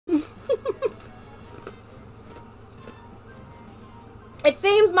It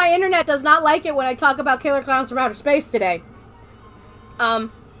seems my internet does not like it when I talk about killer clowns from outer space today. Oh,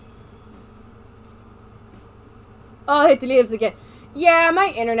 hit the leaves again. Yeah,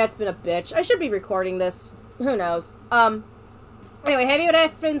 my internet's been a bitch. I should be recording this. Who knows? Anyway, heavy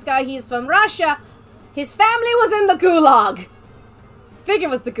reference guy, he's from Russia. His family was in the Gulag. I think it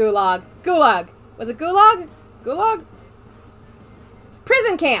was the Gulag. Gulag. Was it Gulag? Gulag?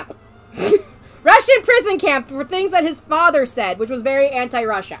 Prison camp. Russian prison camp for things that his father said, which was very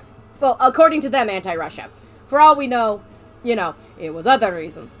anti-Russia. Well, according to them, anti-Russia. For all we know, you know, it was other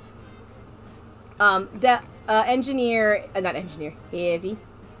reasons. Engineer, not engineer, heavy.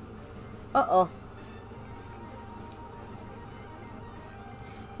 Uh-oh.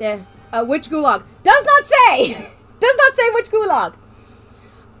 Yeah. Which Gulag? Does not say! Does not say which Gulag.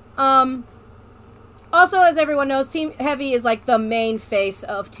 Also, as everyone knows, Team Heavy is like the main face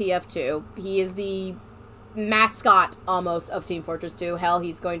of TF2. He is the mascot, almost, of Team Fortress 2. Hell,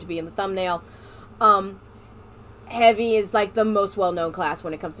 he's going to be in the thumbnail. Heavy is like the most well-known class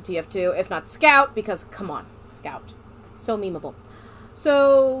when it comes to TF2, if not Scout, because, come on, Scout. So memeable.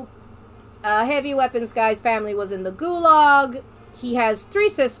 So, Heavy Weapons Guy's family was in the Gulag. He has three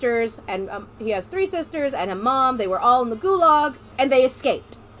sisters, and a mom. They were all in the Gulag, and they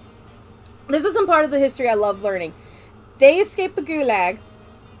escaped. This is some part of the history I love learning. They escaped the Gulag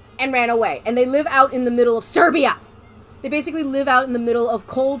and ran away, and they live out in the middle of Serbia. They basically live out in the middle of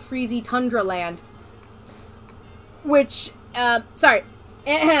cold, freezy tundra land. Which, according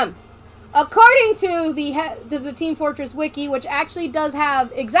to the Team Fortress Wiki, which actually does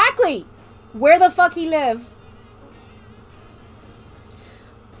have exactly where the fuck he lived.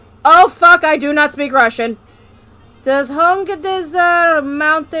 Oh fuck, I do not speak Russian. Does Hongdezher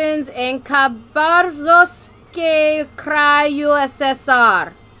Mountains in Khabarovsk Krai,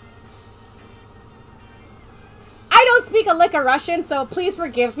 USSR. I don't speak a lick of Russian, so please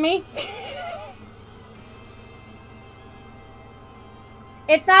forgive me.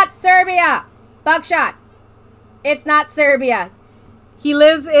 It's not Serbia! Buckshot! It's not Serbia. He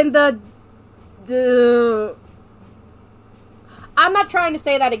lives in the... I'm not trying to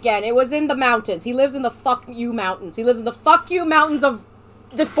say that again. It was in the mountains. He lives in the fuck you mountains. He lives in the fuck you mountains of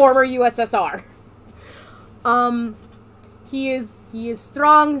the former USSR. He is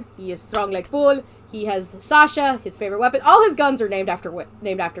strong. He is strong like bull. He has Sasha, his favorite weapon. All his guns are named after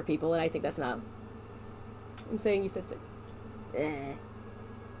people, and I think that's not... I'm saying you said so.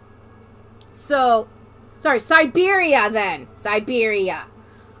 So, sorry, Siberia then. Siberia.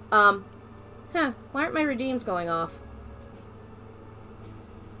 Why aren't my redeems going off?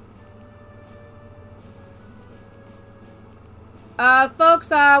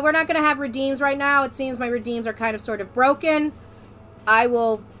 Folks, we're not gonna have redeems right now. It seems my redeems are kind of sort of broken. I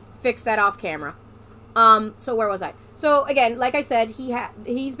will fix that off camera. So where was I? So again, like I said,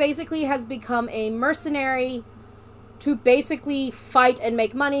 he's basically has become a mercenary to basically fight and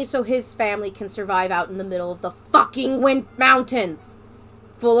make money so his family can survive out in the middle of the fucking wind mountains,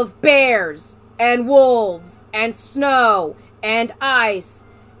 full of bears and wolves and snow and ice,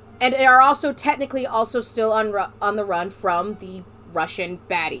 and they are also technically also still on the run from the Russian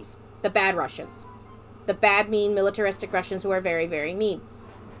baddies, the bad Russians, the bad, mean, militaristic Russians who are very, very mean.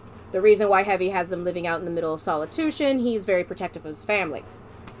 The reason why Heavy has them living out in the middle of Solitution, he's very protective of his family.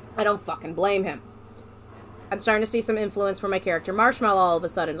 I don't fucking blame him. I'm starting to see some influence from my character Marshmallow all of a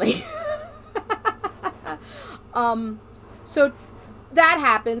sudden. So that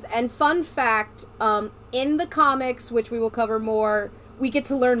happens, and fun fact, in the comics, which we will cover more, we get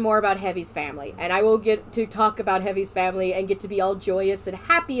to learn more about Heavy's family, and I will get to talk about Heavy's family and get to be all joyous and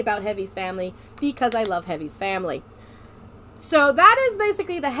happy about Heavy's family because I love Heavy's family. So that is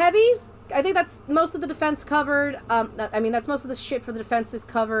basically the Heavies. I think that's most of the defense covered. I mean, that's most of the shit for the defense is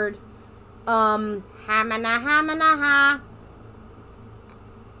covered. Ha.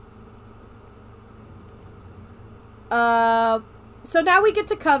 So now we get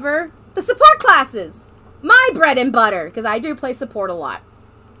to cover the support classes. My bread and butter, because I do play support a lot.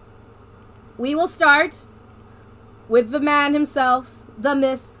 We will start with the man himself, the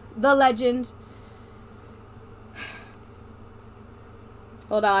myth, the legend.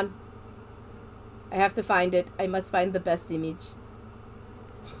 Hold on. I have to find it. I must find the best image.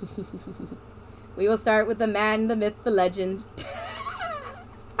 We will start with the man, the myth, the legend.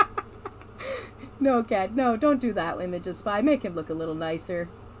 No, Cat, no, don't do that image of Spy. Make him look a little nicer.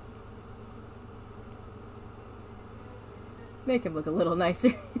 Make him look a little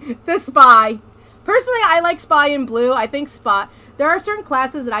nicer. The Spy. Personally, I like Spy in blue. I think Spy... There are certain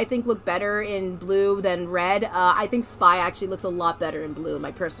classes that I think look better in blue than red. I think Spy actually looks a lot better in blue, in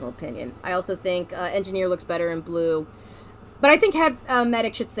my personal opinion. I also think Engineer looks better in blue. But I think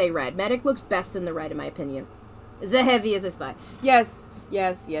Medic should say red. Medic looks best in the red, in my opinion. The heavy is a spy. Yes,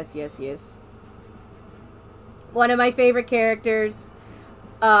 yes, yes, yes, yes. One of my favorite characters.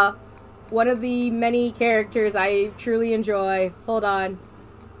 One of the many characters I truly enjoy. Hold on.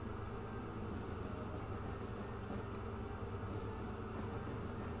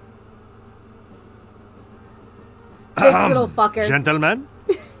 This little fucker. Gentlemen?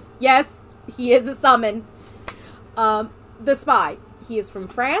 Yes, he is a summon. The spy. He is from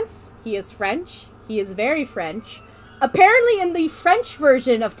France. He is French. He is very French. Apparently in the French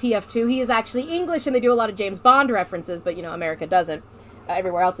version of TF2, he is actually English, and they do a lot of James Bond references, but, you know, America doesn't.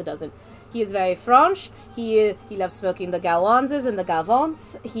 Everywhere else it doesn't. He is very French. He loves smoking the galonzes and the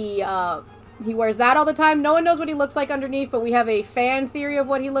gavons. He wears that all the time. No one knows what he looks like underneath, but we have a fan theory of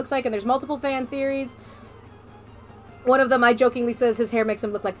what he looks like, and there's multiple fan theories. One of them, I jokingly says his hair makes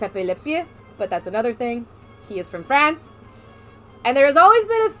him look like Pepe Le Pew, but that's another thing. He is from France. And there has always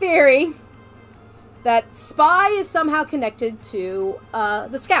been a theory that Spy is somehow connected to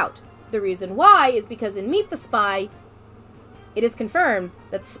the Scout. The reason why is because in Meet the Spy, it is confirmed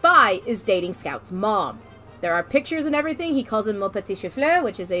that Spy is dating Scout's mom. There are pictures and everything. He calls him mon petit chifleux,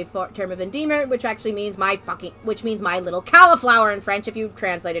 which is a term of endearment, which actually means my little cauliflower in French if you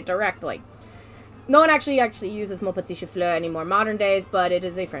translate it directly. No one actually uses mon petit chifleux anymore modern days, but it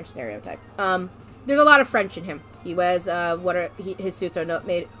is a French stereotype. There's a lot of French in him. He wears his suits are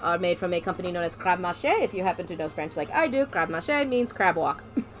made from a company known as Crab Maché. If you happen to know French like I do, Crab Maché means crab walk.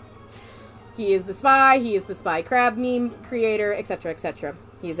 He is the spy. He is the spy crab meme creator, etc., etc.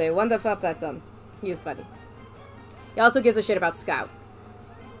 He's a wonderful person. He is funny. He also gives a shit about Scout.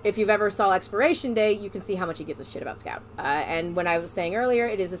 If you've ever saw Expiration Day, you can see how much he gives a shit about Scout. And when I was saying earlier,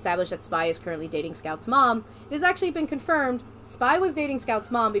 it is established that Spy is currently dating Scout's mom. It has actually been confirmed Spy was dating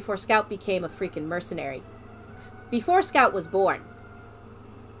Scout's mom before Scout became a freaking mercenary. Before Scout was born.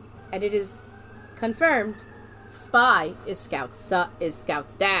 And it is confirmed Spy is Scout's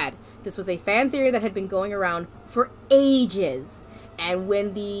dad. This was a fan theory that had been going around for ages. And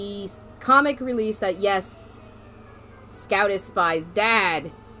when the comic released that, yes, Scout is Spy's dad,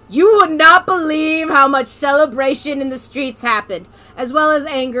 you would not believe how much celebration in the streets happened, as well as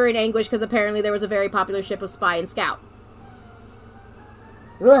anger and anguish, because apparently there was a very popular ship of Spy and Scout.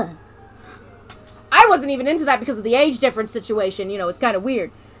 Ugh. I wasn't even into that because of the age difference situation. You know, it's kind of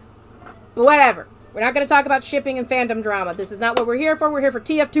weird. But whatever. We're not going to talk about shipping and fandom drama. This is not what we're here for. We're here for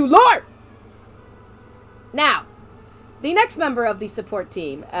TF2 lore! Now, the next member of the support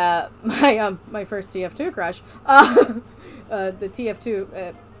team, my first TF2 crush, the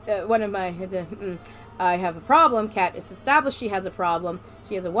TF2, one of my, I have a problem. Kat is established she has a problem.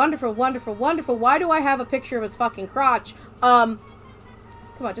 She has a wonderful, wonderful, wonderful, why do I have a picture of his fucking crotch?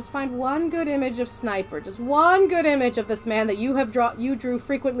 Come on, just find one good image of Sniper. Just one good image of this man that you drew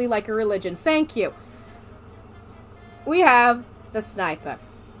frequently like a religion. Thank you. We have the Sniper.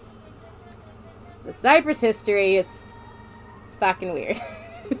 The Sniper's history is fucking weird.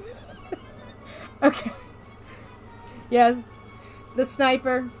 Okay. Yes. The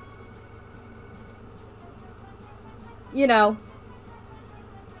Sniper. You know.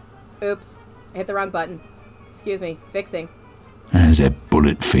 Oops. I hit the wrong button. Excuse me. Fixing. How does that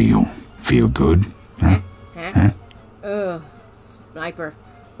bullet feel? Feel good? Huh? Huh? Ugh. Sniper.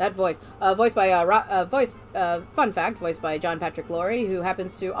 That voice. Voiced by, fun fact, voiced by John Patrick Laurie, who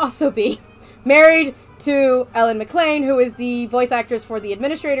happens to also be married to Ellen McLean, who is the voice actress for the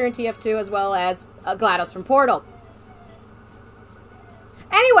Administrator in TF2, as well as GLaDOS from Portal.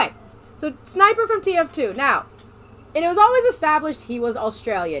 Anyway, so Sniper from TF2. Now, it was always established he was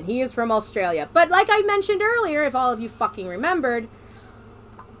Australian. He is from Australia. But like I mentioned earlier, if all of you fucking remembered,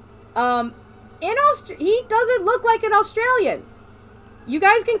 he doesn't look like an Australian. You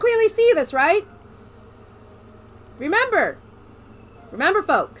guys can clearly see this, right? Remember,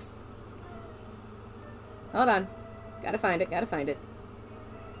 folks. Hold on. Gotta find it.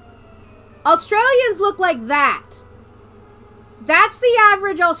 Australians look like that. That's the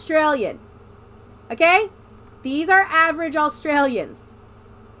average Australian. Okay? These are average Australians.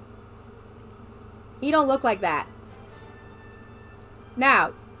 He don't look like that.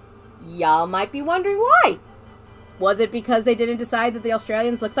 Now, y'all might be wondering why. Was it because they didn't decide that the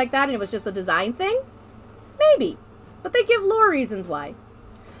Australians looked like that and it was just a design thing? Maybe. But they give lore reasons why.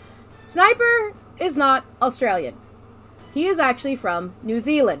 Sniper is not Australian. He is actually from New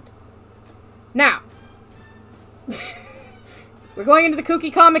Zealand. Now, we're going into the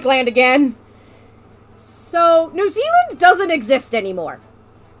kooky comic land again. So, New Zealand doesn't exist anymore.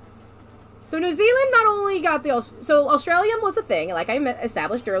 So, New Zealand not only got so Australian was a thing, like I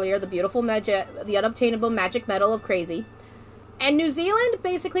established earlier, the beautiful the unobtainable magic metal of crazy. And New Zealand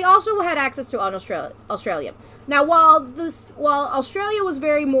basically also had access to Australia. Now, while Australia was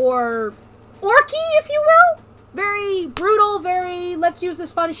very more orky, if you will, very brutal, very let's use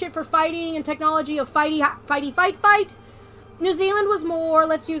this fun shit for fighting and technology of fight. New Zealand was more,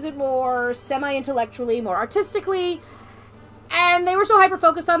 let's use it more semi-intellectually, more artistically, and they were so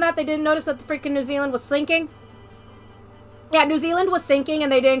hyper-focused on that, they didn't notice that the freaking New Zealand was sinking. Yeah, New Zealand was sinking,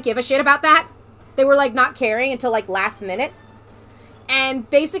 and they didn't give a shit about that. They were, like, not caring until, like, last minute. And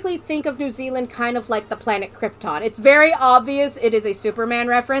basically think of New Zealand kind of like the planet Krypton. It's very obvious it is a Superman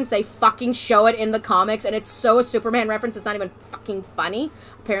reference. They fucking show it in the comics, and it's so a Superman reference, it's not even fucking funny.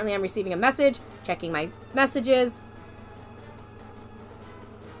 Apparently I'm receiving a message, checking my messages.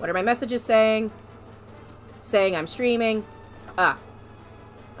 What are my messages saying? Saying I'm streaming. Oh,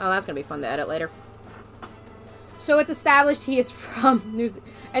 that's gonna be fun to edit later. So it's established he is from New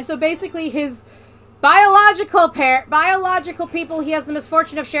Zealand. And so basically his biological people he has the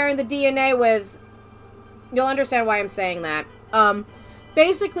misfortune of sharing the DNA with. You'll understand why I'm saying that.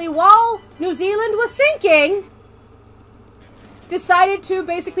 Basically, while New Zealand was sinking, decided to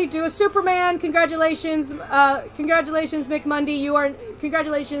basically do a Superman. Congratulations, Mick Mundy.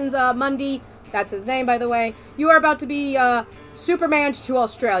 Congratulations, Mundy. That's his name, by the way. You are about to be, Superman to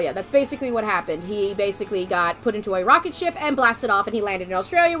Australia. That's basically what happened. He basically got put into a rocket ship and blasted off, and he landed in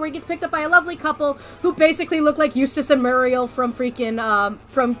Australia, where he gets picked up by a lovely couple who basically look like Eustace and Muriel from freaking,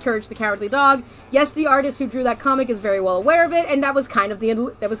 from Courage the Cowardly Dog. Yes, the artist who drew that comic is very well aware of it, and that was kind of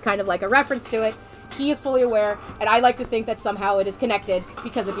like a reference to it. He is fully aware, and I like to think that somehow it is connected,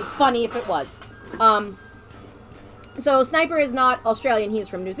 because it'd be funny if it was. So Sniper is not Australian, he is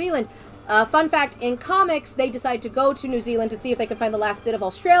from New Zealand. Fun fact, in comics, they decide to go to New Zealand to see if they can find the last bit of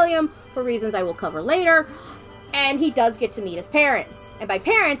Australium, for reasons I will cover later, and he does get to meet his parents. And by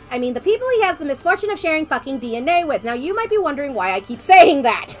parents, I mean the people he has the misfortune of sharing fucking DNA with. Now, you might be wondering why I keep saying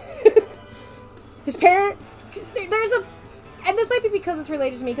that. His parent... And this might be because it's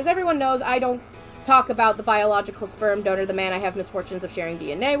related to me, because everyone knows I don't talk about the biological sperm donor, the man I have misfortunes of sharing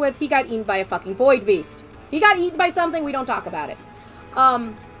DNA with. He got eaten by a fucking void beast. He got eaten by something, we don't talk about it.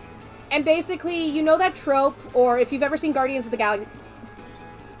 And basically, you know that trope, or if you've ever seen Guardians of the Galaxy...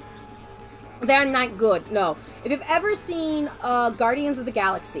 They're not good, no. If you've ever seen Guardians of the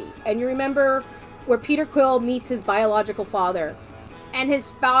Galaxy, and you remember where Peter Quill meets his biological father, and his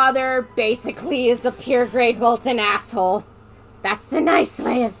father basically is a pure-grade molten asshole. That's the nice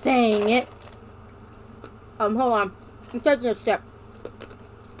way of saying it. Hold on. I'm taking a step.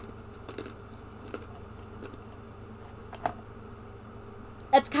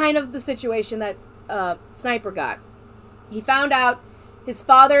 That's kind of the situation that Sniper got. He found out his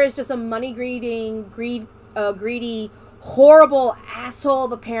father is just a money-greedy, horrible asshole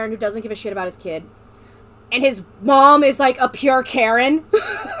of a parent who doesn't give a shit about his kid. And his mom is like a pure Karen.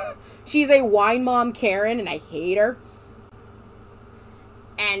 She's a wine mom Karen, and I hate her.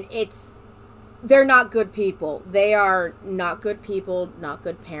 And they're not good people. They are not good people, not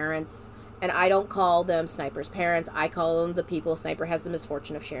good parents. And I don't call them Sniper's parents. I call them the people Sniper has the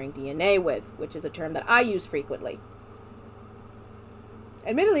misfortune of sharing DNA with, which is a term that I use frequently.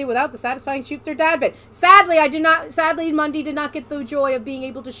 Admittedly, without the satisfying shoots their dad bit. Sadly, Mundy did not get the joy of being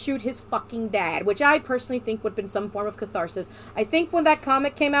able to shoot his fucking dad, which I personally think would have been some form of catharsis. I think when that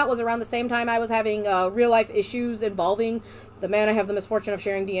comic came out was around the same time I was having real-life issues involving the man I have the misfortune of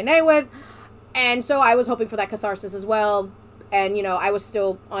sharing DNA with. And so I was hoping for that catharsis as well. And, you know, I was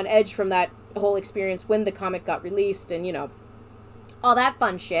still on edge from that whole experience when the comic got released and, you know, all that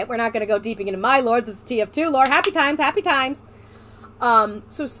fun shit. We're not going to go deep into my lore. This is TF2 lore. Happy times, happy times.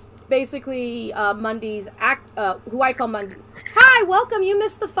 So basically, Mundy's who I call Mundy. Hi, welcome. You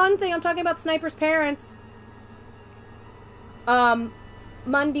missed the fun thing. I'm talking about Sniper's parents.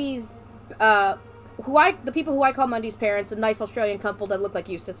 Mundy's, the people who I call Mundy's parents, the nice Australian couple that look like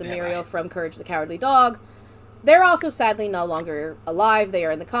Eustace and Muriel from Courage the Cowardly Dog. They're also sadly no longer alive. They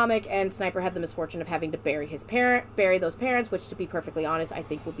are in the comic, and Sniper had the misfortune of having to bury those parents, which, to be perfectly honest, I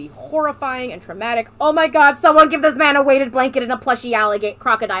think would be horrifying and traumatic. Oh my god, someone give this man a weighted blanket and a plushy alligator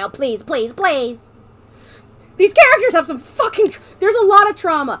crocodile, please, please, please! These characters have some fucking... There's a lot of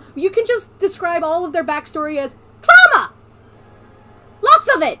trauma. You can just describe all of their backstory as trauma! Lots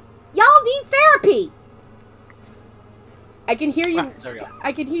of it! Y'all need therapy! I can hear you.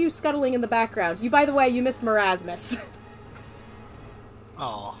 I can hear you scuttling in the background. By the way, you missed Marasmus.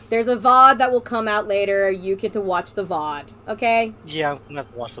 Oh. There's a VOD that will come out later. You get to watch the VOD, okay? Yeah, I'm gonna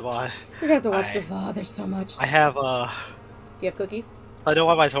have to watch the VOD. You're gonna have to watch the VOD. There's so much. I have Do you have cookies? I know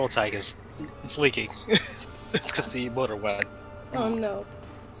why my total tank is. It's leaking. It's because the motor went. Oh no.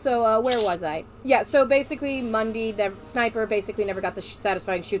 So, where was I? Yeah, so basically, Mundy, Sniper, basically never got the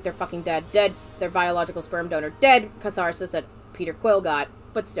satisfying shoot. They're fucking dead. Dead. Their biological sperm donor. Dead catharsis that Peter Quill got.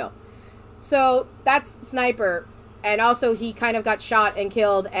 But still. So, that's Sniper. And also, he kind of got shot and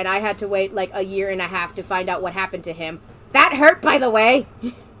killed, and I had to wait, like, a year and a half to find out what happened to him. That hurt, by the way!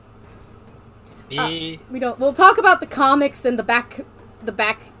 We'll talk about the comics and the back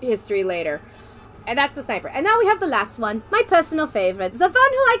history later. And that's the Sniper. And now we have the last one. My personal favorite. The one who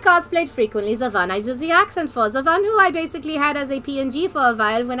I cosplayed frequently. The one I do the accent for. The one who I basically had as a PNG for a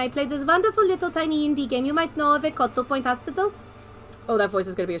while when I played this wonderful little tiny indie game. You might know of it called 2 Point Hospital. Oh, that voice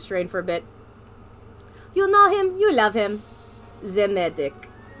is going to be a strain for a bit. You know him. You love him. The medic.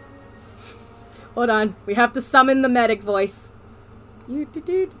 Hold on. We have to summon the medic voice.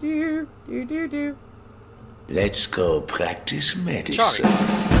 Let's go practice medicine. Sorry.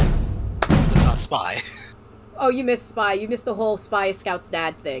 That's not Spy. Oh, you missed Spy. You missed the whole Spy is Scout's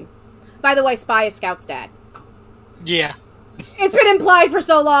dad thing. By the way, Spy is Scout's dad. Yeah. It's been implied for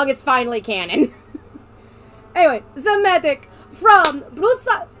so long, it's finally canon. Anyway, the medic from Bruce.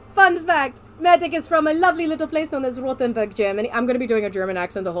 Fun fact. Medic is from a lovely little place known as Rothenburg, Germany. I'm going to be doing a German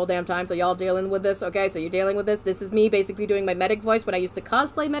accent the whole damn time, so y'all dealing with this, okay? So you're dealing with this. This is me basically doing my medic voice when I used to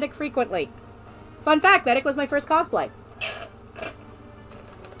cosplay medic frequently. Fun fact, medic was my first cosplay.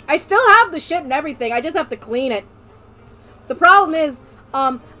 I still have the shit and everything. I just have to clean it. The problem is,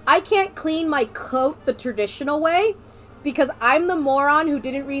 I can't clean my coat the traditional way because I'm the moron who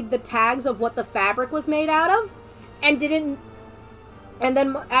didn't read the tags of what the fabric was made out of and didn't. And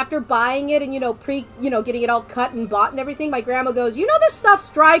then after buying it and, getting it all cut and bought and everything, my grandma goes, you know this stuff's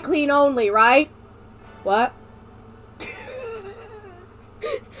dry clean only, right? What?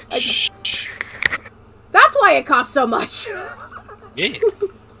 That's why it costs so much. Yeah.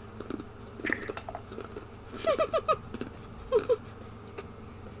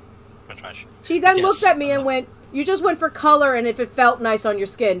 She then looked at me and went, you just went for color and if it felt nice on your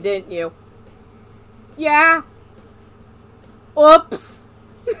skin, didn't you? Yeah. Oops.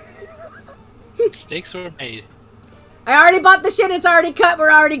 Mistakes were made. I already bought the shit, it's already cut,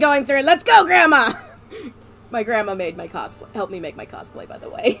 we're already going through it. Let's go, Grandma! My grandma made my cosplay. Helped me make my cosplay, by the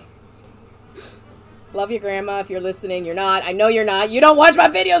way. Love you, Grandma. If you're listening, you're not. I know you're not. You don't watch my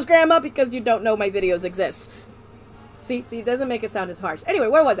videos, Grandma, because you don't know my videos exist. See, it doesn't make it sound as harsh. Anyway,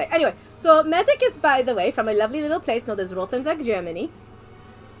 where was I? Anyway, so Medic is, by the way, from a lovely little place known as Rothenburg, Germany.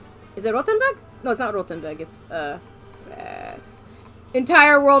 Is it Rothenburg? No, it's not Rothenburg. It's,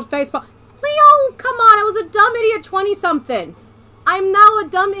 entire world facepalm. Leo, come on. I was a dumb idiot 20-something. I'm now a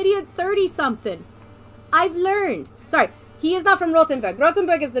dumb idiot 30-something. I've learned. Sorry, he is not from Rothenburg.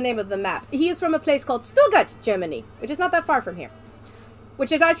 Rothenburg is the name of the map. He is from a place called Stuttgart, Germany, which is not that far from here.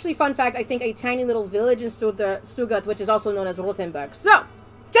 Which is actually, fun fact, I think a tiny little village in Stuttgart, which is also known as Rothenburg. So,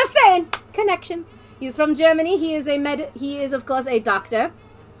 just saying, connections. He's from Germany. He is of course, a doctor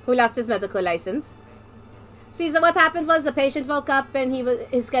who lost his medical license. See, so what happened was the patient woke up and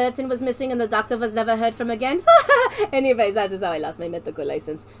his skeleton was missing and the doctor was never heard from again. Anyways, that is how I lost my medical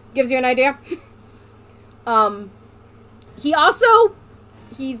license. Gives you an idea? He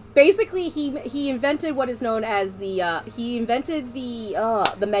invented what is known as the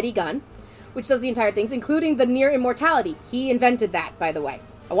Medigun, which does the entire things, including the near immortality. He invented that, by the way.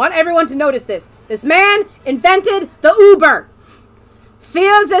 I want everyone to notice this. This man invented the Uber.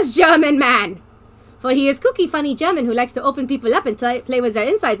 Fear this German man. For he is kooky, funny German who likes to open people up and play with their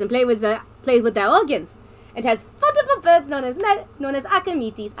insides and play with their organs. And has wonderful birds known as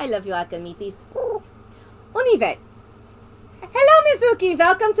Akamitis. I love you, Akamitis. Anyway. Hello, Mizuki.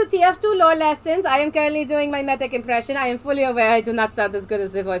 Welcome to TF2 lore lessons. I am currently doing my medic impression. I am fully aware I do not sound as good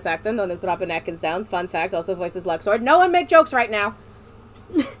as the voice actor known as Robin Atkins sounds. Fun fact, also voices Luxord. No one make jokes right now.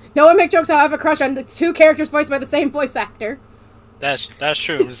 No one make jokes how I have a crush on the two characters voiced by the same voice actor. That's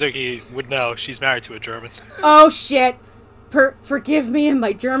true. Mizuki would know. She's married to a German. Oh, shit. Forgive me in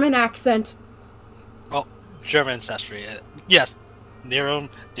my German accent. Well, German ancestry. Yes. Nero's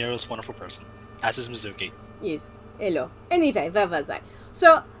a wonderful person. As is Mizuki. Yes. Hello. Anyway, where was I?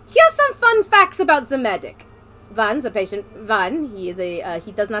 So, here's some fun facts about the medic. One, the patient. One, he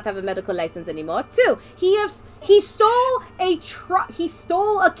does not have a medical license anymore. Two, he stole a truck. He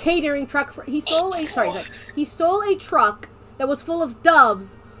stole a catering truck. He stole a truck that was full of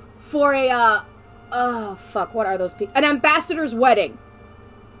doves for a, oh, fuck, what are those people? An ambassador's wedding.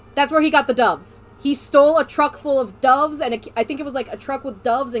 That's where he got the doves. He stole a truck full of doves, and I think it was like a truck with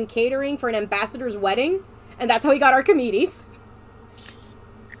doves and catering for an ambassador's wedding, and that's how he got Archimedes.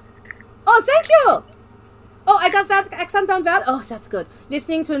 Oh, thank you! Oh, I got that accent on that. Oh, that's good.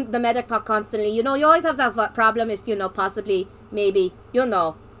 Listening to the medic talk constantly, you always have that problem if, possibly, maybe,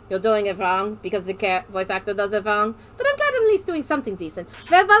 You're doing it wrong because the voice actor does it wrong. But I'm glad I'm at least doing something decent.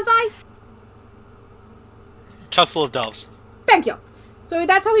 Where was I? Chock full of doves. Thank you. So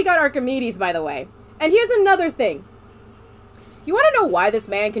that's how he got Archimedes, by the way. And here's another thing. You want to know why this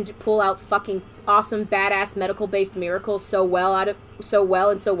man can pull out fucking awesome, badass, medical-based miracles so well and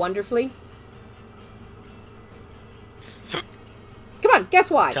so wonderfully? Come on, guess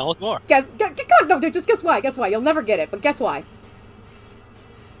why? Tell us more. God, no, dude, just guess why. Guess why. You'll never get it, but guess why?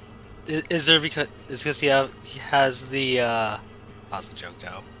 Is there because it's because he has the that's a joke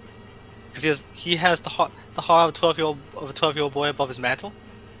though. Because he has the heart of a 12-year-old boy above his mantle.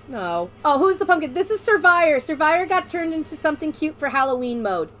 No. Oh, who's the pumpkin? This is Survivor. Survivor got turned into something cute for Halloween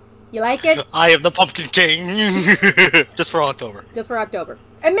mode. You like it? I am the Pumpkin King. Just for October. Just for October.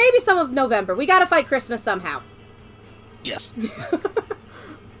 And maybe some of November. We gotta fight Christmas somehow. Yes.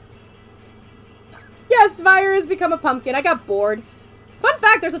 Yes, Survivor has become a pumpkin. I got bored. Fun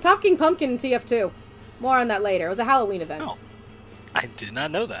fact, there's a talking pumpkin in TF2. More on that later. It was a Halloween event. Oh. I did not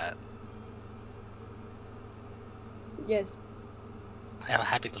know that. Yes. I have a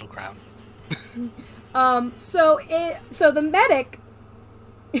happy little crown. So the medic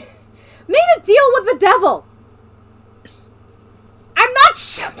made a deal with the devil. I'm not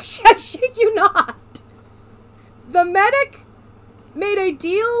shit you not. The medic made a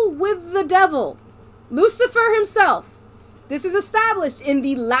deal with the devil. Lucifer himself. This is established in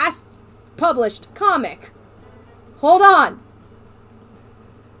the last published comic. Hold on.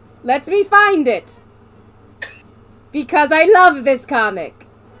 Let me find it. Because I love this comic.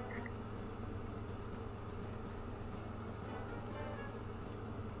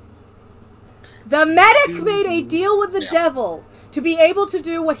 The medic made a deal with the devil to be able to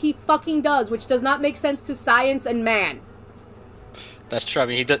do what he fucking does, which does not make sense to science and man. That's true. I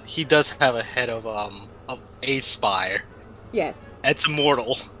mean, he does have a head of a spire. Yes. It's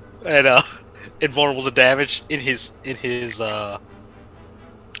immortal and invulnerable to damage in his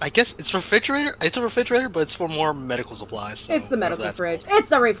I guess it's refrigerator. It's a refrigerator, but it's for more medical supplies. So it's the medical fridge. It's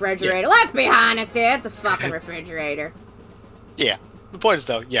the refrigerator. Yeah. Let's be honest here. It's a fucking refrigerator. Yeah. The point is,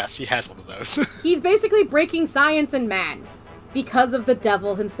 though, yes, he has one of those. He's basically breaking science and man because of the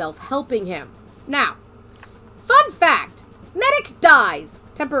devil himself helping him. Now, fun fact: medic dies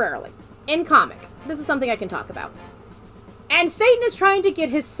temporarily in comic. This is something I can talk about. And Satan is trying to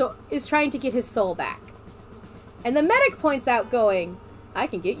get his soul back. And the medic points out, going, "I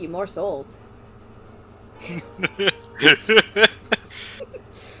can get you more souls."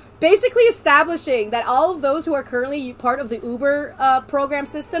 Basically establishing that all of those who are currently part of the Uber program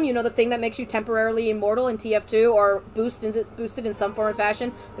system, you know, the thing that makes you temporarily immortal in TF2 or boosted in some form or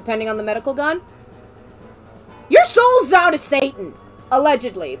fashion, depending on the medical gun, your soul's now to Satan.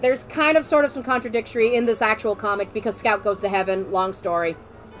 Allegedly. There's kind of sort of some contradictory in this actual comic because Scout goes to heaven. Long story.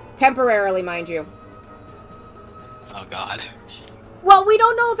 Temporarily, mind you. Oh, God. Well, we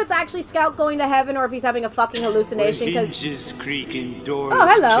don't know if it's actually Scout going to heaven or if he's having a fucking hallucination, because... Oh,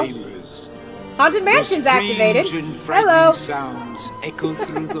 hello. Chambers, Haunted Mansion's activated. Hello. Sounds echo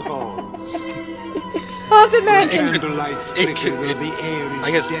through the halls. Haunted Mansion. I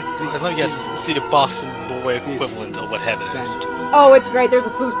guess, let me guess, it's the Boston boy equivalent of what heaven is. Oh, it's great. There's a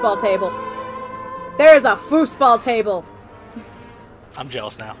foosball table. There's a foosball table. I'm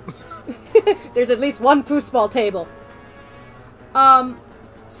jealous now. There's at least one foosball table.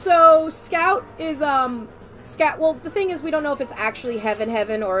 So Scout is, well, the thing is, we don't know if it's actually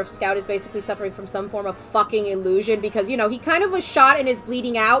heaven, or if Scout is basically suffering from some form of fucking illusion, because, you know, he kind of was shot and is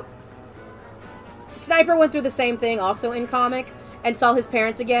bleeding out. Sniper went through the same thing, also in comic, and saw his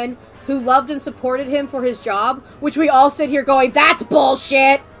parents again, who loved and supported him for his job, which we all sit here going, that's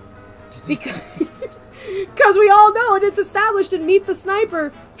bullshit! Because we all know, and it's established in Meet the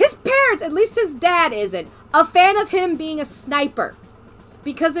Sniper, his parents, at least his dad isn't, a fan of him being a sniper.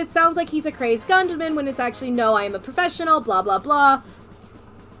 Because it sounds like he's a crazed gunman when it's actually, no, I am a professional, blah, blah, blah.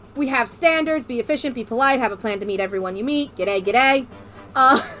 We have standards, be efficient, be polite, have a plan to meet everyone you meet, g'day, g'day.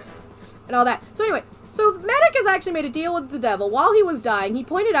 And all that. So anyway, so Medic has actually made a deal with the devil. While he was dying, he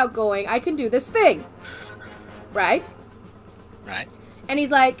pointed out going, I can do this thing. Right? Right. And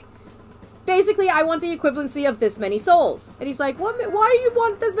he's like, basically, I want the equivalency of this many souls. And he's like, why do you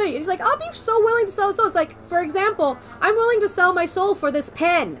want this many? And he's like, I'll be so willing to sell souls. It's like, for example, I'm willing to sell my soul for this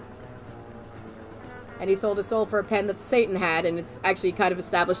pen. And he sold his soul for a pen that Satan had, and it's actually kind of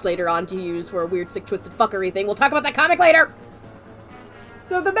established later on to use for a weird, sick, twisted fuckery thing. We'll talk about that comic later!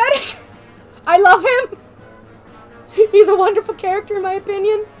 So the Medic, I love him. He's a wonderful character, in my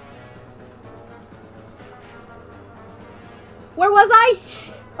opinion. Where was I?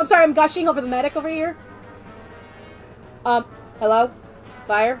 I'm sorry, I'm gushing over the Medic over here. Hello?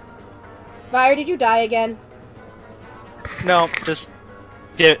 Fire? Fire, did you die again? No, just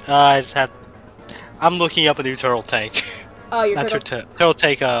yeah. I just had. I'm looking up a new turtle tank. Oh, your Not turtle... turtle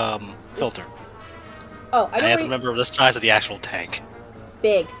tank filter. Oh, I have to remember the size of the actual tank.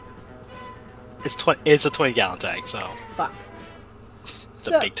 Big. It's a 20-gallon tank, so. Fuck. It's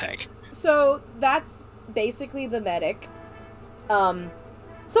a big tank. So that's basically the medic.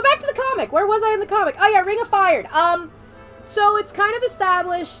 So back to the comic. Where was I in the comic? Oh yeah, Ring of Fire. So it's kind of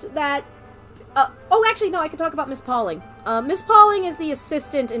established that. Oh, actually, no. I can talk about Miss Pauling. Miss Pauling is the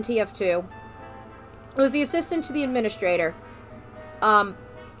assistant in TF2. It was the assistant to the administrator. Fuck.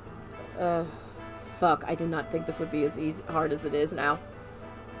 I did not think this would be as hard as it is now.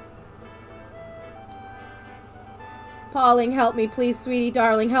 Pauling, help me, please, sweetie,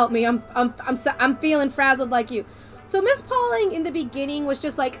 darling, help me. I'm feeling frazzled like you. So Miss Pauling in the beginning was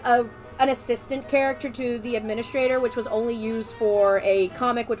just like an assistant character to the administrator, which was only used for a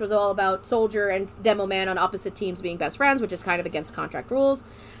comic which was all about Soldier and Demo Man on opposite teams being best friends, which is kind of against contract rules.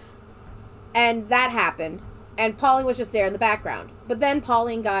 And that happened. And Pauling was just there in the background. But then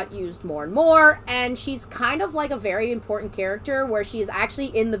Pauling got used more and more, and she's kind of like a very important character where she's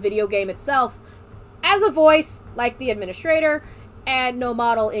actually in the video game itself as a voice, like the administrator, and no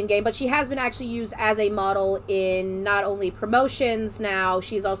model in-game. But she has been actually used as a model in not only promotions now,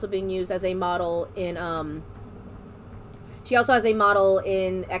 she's also being used as a model in, she also has a model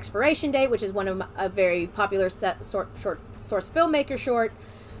in Expiration Date, which is one of a very popular short source filmmaker short,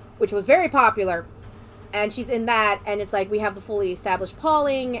 which was very popular. And she's in that, and it's like we have the fully established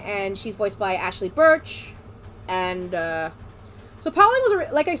Pauling, and she's voiced by Ashley Birch. And, so Pauling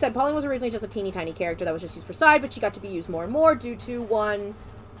was, like I said, Pauling was originally just a teeny tiny character that was just used for side, but she got to be used more and more due to, one,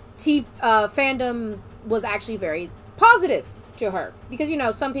 fandom was actually very positive to her. Because, you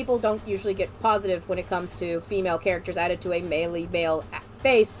know, some people don't usually get positive when it comes to female characters added to a male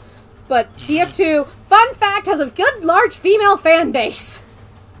base. But TF2, fun fact, has a good large female fan base.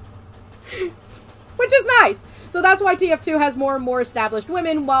 Which is nice. So that's why TF2 has more and more established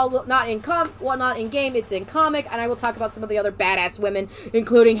women, while not in game, it's in comic, and I will talk about some of the other badass women,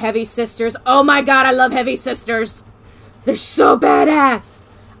 including Heavy Sisters. Oh my god, I love Heavy Sisters! They're so badass!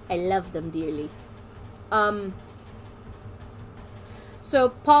 I love them dearly. So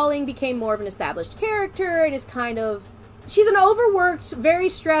Pauling became more of an established character, and is kind of... She's an overworked, very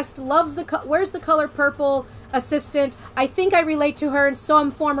stressed, wears the color purple assistant. I think I relate to her in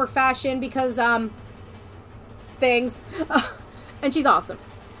some form or fashion, because, things. And she's awesome.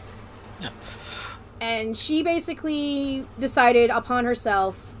 Yeah. And she basically decided upon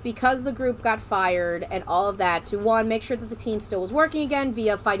herself, because the group got fired and all of that, to, one, make sure that the team still was working again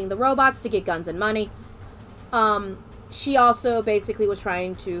via fighting the robots to get guns and money. She also basically was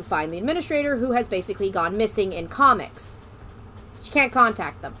trying to find the administrator, who has basically gone missing in comics. She can't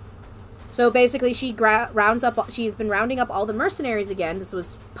contact them. So basically she's been rounding up all the mercenaries again. This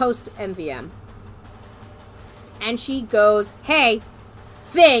was post-MVM. And she goes, hey,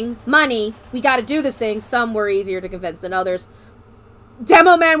 money, we gotta do this thing. Some were easier to convince than others.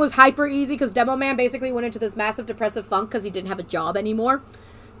 Demo Man was hyper easy, because Demo Man basically went into this massive depressive funk because he didn't have a job anymore.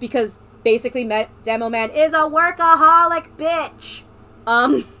 Because basically Demo Man is a workaholic bitch.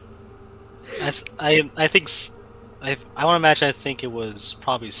 I want to imagine, I think it was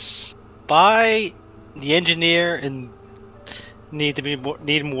probably Spy, the engineer, and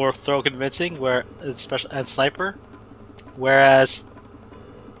need more thorough convincing, and Sniper, whereas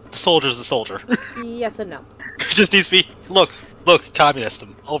the soldier's the soldier. Yes and no. Just needs to be look, communist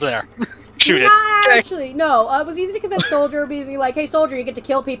over there. Shoot Not it. actually, no. It was easy to convince Soldier, because you're like, hey Soldier, you get to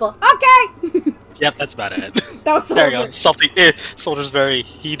kill people. Okay. Yep, that's about it. That was Soldier. There you go. Soldier's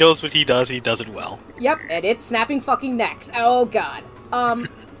he knows what he does it well. Yep, and it's snapping fucking necks. Oh god.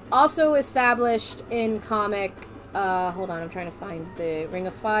 Also established in comic. Hold on, I'm trying to find the Ring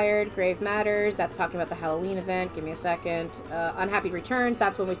of Fire, Grave Matters. That's talking about the Halloween event. Give me a second. Unhappy Returns.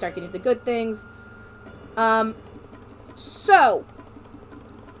 That's when we start getting the good things. So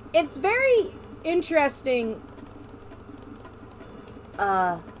it's very interesting.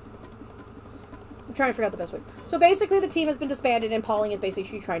 I'm trying to figure out the best ways. So basically the team has been disbanded, and Pauling is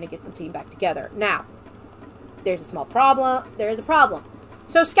basically trying to get the team back together. Now, there's a small problem. There is a problem.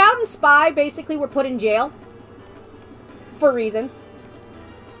 So Scout and Spy basically were put in jail for reasons.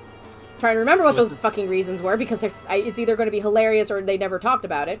 I'm trying to remember what those fucking reasons were, because it's either going to be hilarious or they never talked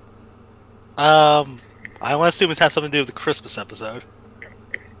about it. I want to assume it has something to do with the Christmas episode.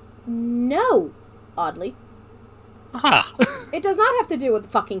 No, oddly. Aha. It does not have to do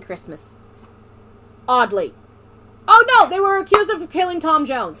with fucking Christmas. Oddly. Oh no, they were accused of killing Tom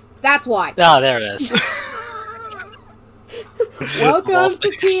Jones. That's why. Ah, there it is. Welcome to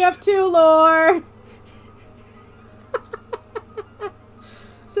TF2 lore!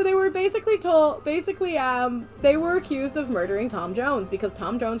 So they were basically they were accused of murdering Tom Jones because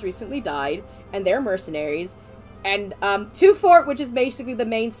Tom Jones recently died, and they're mercenaries. And, Two Fort, which is basically the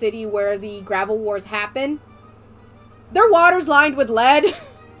main city where the gravel wars happen, their water's lined with lead.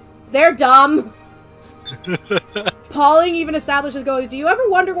 They're dumb. Pauling even establishes, do you ever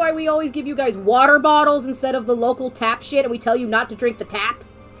wonder why we always give you guys water bottles instead of the local tap shit, and we tell you not to drink the tap?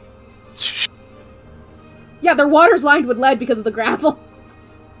 Yeah, their water's lined with lead because of the gravel.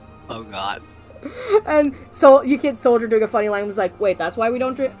 Oh god. And so you kid Soldier doing a funny line was like, wait, that's why we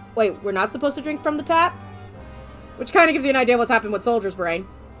don't drink. Wait, we're not supposed to drink from the tap? Which kind of gives you an idea what's happened with Soldier's brain.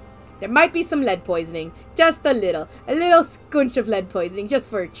 There might be some lead poisoning. Just a little squinch of lead poisoning, just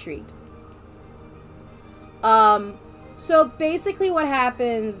for a treat. So basically what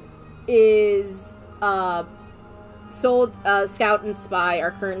happens is, Scout and Spy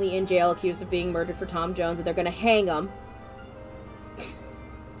are currently in jail accused of being murdered for Tom Jones, and they're gonna hang them.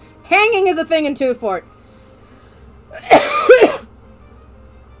 Hanging is a thing in Two Fort.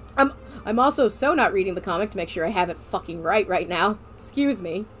 I'm also so not reading the comic to make sure I have it fucking right now. Excuse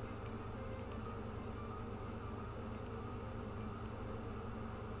me.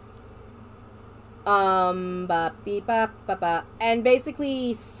 And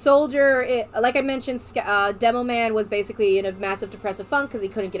basically, Soldier, like I mentioned, Demo Man was basically in a massive depressive funk because he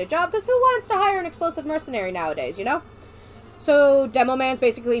couldn't get a job, because who wants to hire an explosive mercenary nowadays, you know? So, Demo Man's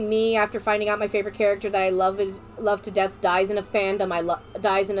basically me after finding out my favorite character that I love to death dies in a fandom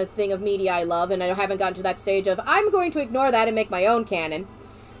dies in a thing of media I love, and I haven't gotten to that stage of, I'm going to ignore that and make my own canon.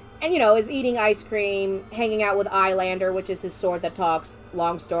 And, you know, is eating ice cream, hanging out with Eyelander, which is his sword that talks.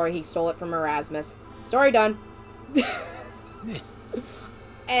 Long story, he stole it from Erasmus. Story done.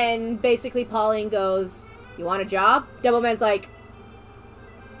 And basically Pauline goes, you want a job? Devilman's like,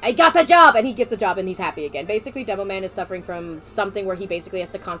 I got the job! And he gets a job and he's happy again. Basically, Devilman is suffering from something where he basically has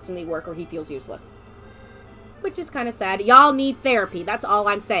to constantly work or he feels useless. Which is kind of sad. Y'all need therapy, that's all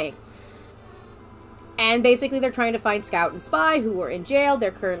I'm saying. And basically they're trying to find Scout and Spy, who were in jail.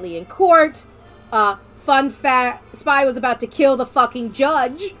 They're currently in court. Fun fact, Spy was about to kill the fucking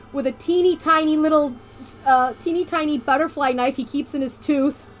judge with a teeny tiny little, teeny tiny butterfly knife he keeps in his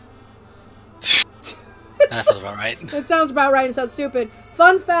tooth. That sounds about right. That sounds about right and sounds stupid.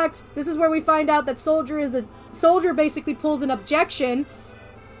 Fun fact, this is where we find out that Soldier basically pulls an objection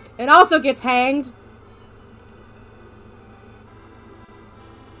and also gets hanged.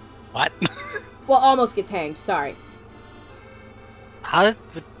 What? Well, almost gets hanged, sorry. How did...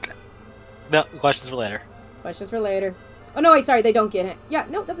 No, questions for later. Questions for later. Oh, no, wait, sorry, they don't get hanged. Yeah,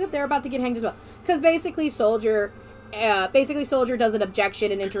 no, they're about to get hanged as well. Because basically Soldier does an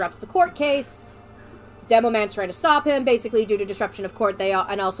objection and interrupts the court case. Demoman's trying to stop him, basically due to disruption of court,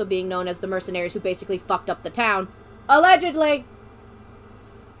 and also being known as the mercenaries who basically fucked up the town. Allegedly.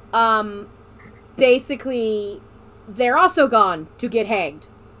 Basically, they're also gone to get hanged.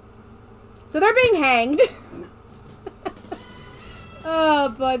 So they're being hanged. Oh,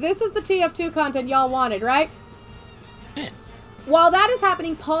 boy, this is the TF2 content y'all wanted, right? Yeah. While that is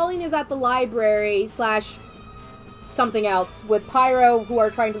happening, Pauline is at the library / something else with Pyro, who are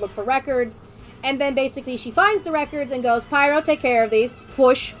trying to look for records. And then basically she finds the records and goes, Pyro, take care of these.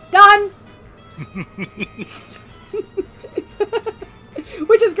 Whoosh. Done!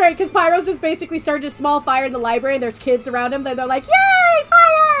 Which is great, because Pyro's just basically started a small fire in the library and there's kids around him. Then they're like, yay,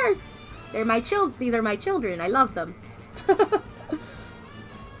 fire! These are my children. I love them.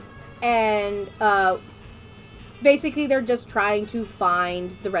 And, basically they're just trying to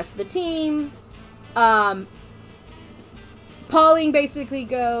find the rest of the team. Pauline basically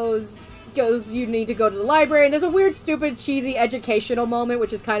goes, you need to go to the library, and there's a weird, stupid, cheesy educational moment,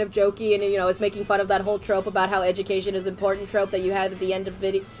 which is kind of jokey, and, you know, it's making fun of that whole trope about how education is important trope that you have at the end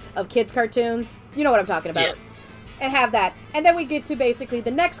of kids' cartoons. You know what I'm talking about. Yeah. And have that. And then we get to basically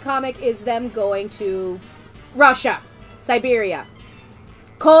the next comic is them going to Russia, Siberia.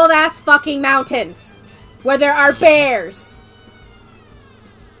 Cold-ass fucking mountains, where there are bears.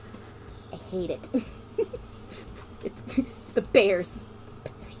 I hate it. It's the bears.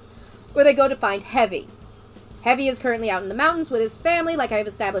 Where they go to find Heavy. Heavy is currently out in the mountains with his family, like I've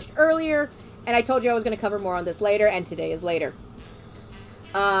established earlier, and I told you I was going to cover more on this later, and today is later.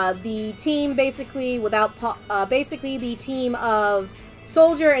 The team basically, the team of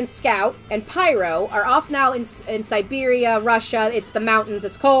Soldier and Scout and Pyro are off now in Siberia, Russia. It's the mountains,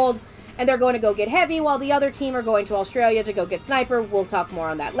 it's cold, and they're going to go get Heavy, while the other team are going to Australia to go get Sniper. We'll talk more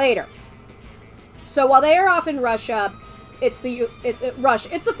on that later. So while they are off in Russia, It's the Russia.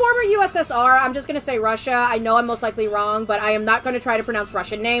 It's the former USSR. I'm just gonna say Russia. I know I'm most likely wrong, but I am not gonna try to pronounce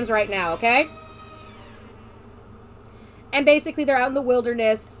Russian names right now, okay? And basically, they're out in the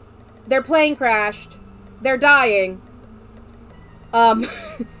wilderness. Their plane crashed. They're dying.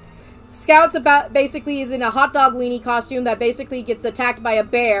 Scout's basically is in a hot dog weenie costume that basically gets attacked by a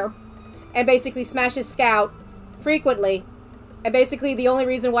bear and basically smashes Scout frequently. And basically the only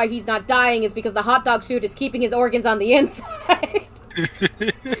reason why he's not dying is because the hot dog suit is keeping his organs on the inside.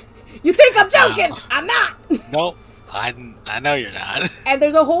 You think I'm joking? I'm not. Nope. I know you're not. And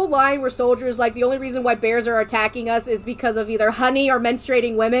there's a whole line where soldiers like, the only reason why bears are attacking us is because of either honey or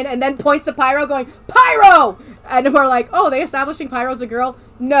menstruating women, and then points to Pyro going, Pyro! And we're like, oh, they establishing Pyro's a girl?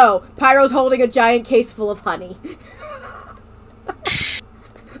 No, Pyro's holding a giant case full of honey.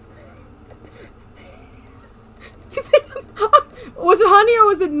 Was it honey or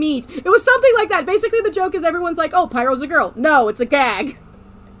was it meat? It was something like that. Basically, the joke is everyone's like, oh, Pyro's a girl. No, it's a gag.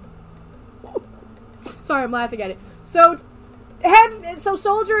 Sorry, I'm laughing at it. So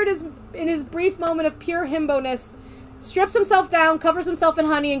Soldier in his brief moment of pure himbo-ness strips himself down, covers himself in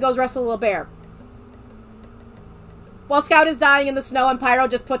honey, and goes wrestle a little bear. While Scout is dying in the snow, and Pyro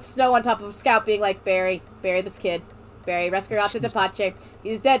just puts snow on top of Scout, being like, bury this kid. Bury, rescurate de pace.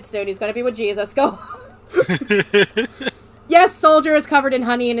 He's dead soon. He's gonna be with Jesus. Go. Yes, Soldier is covered in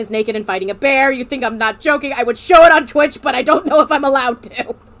honey and is naked and fighting a bear. You think I'm not joking? I would show it on Twitch, but I don't know if I'm allowed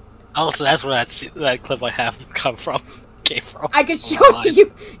to. Also, that's where that clip I have came from. I could show it to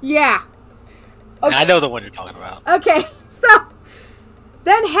you. Yeah. Okay. I know the one you're talking about. Okay, so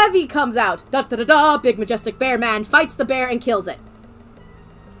then Heavy comes out. Da-da-da-da, big majestic bear man fights the bear and kills it.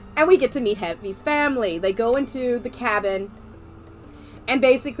 And we get to meet Heavy's family. They go into the cabin. And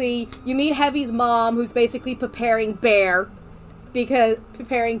basically, you meet Heavy's mom, who's basically preparing Bear. That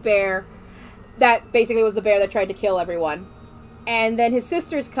basically was the bear that tried to kill everyone. And then his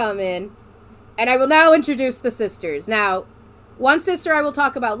sisters come in. And I will now introduce the sisters. Now, one sister I will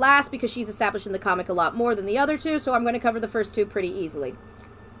talk about last because she's established in the comic a lot more than the other two. So I'm going to cover the first two pretty easily.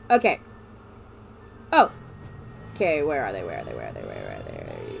 Okay. Oh. Okay, where are they?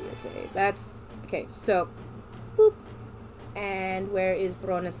 Okay, that's... Okay, so... Boop. And where is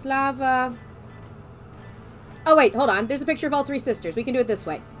Bronislava? Oh, wait, hold on. There's a picture of all three sisters. We can do it this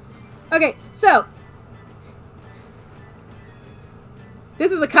way. Okay, so...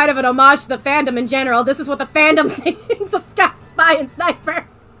 This is a kind of an homage to the fandom in general. This is what the fandom thinks of Scout, Spy, and Sniper.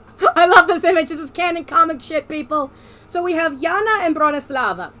 I love this image. This is canon comic shit, people. So we have Yana and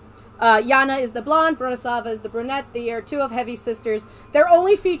Bronislava. Yana is the blonde, Bronislava is the brunette. They are two of Heavy's sisters. They're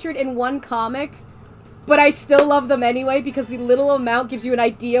only featured in one comic, but I still love them anyway because the little amount gives you an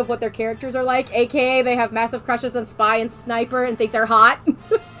idea of what their characters are like. AKA, they have massive crushes on Spy and Sniper and think they're hot.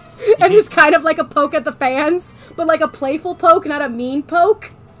 And it's kind of like a poke at the fans, but like a playful poke, not a mean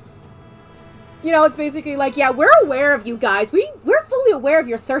poke. You know, it's basically like, yeah, we're aware of you guys. We're fully aware of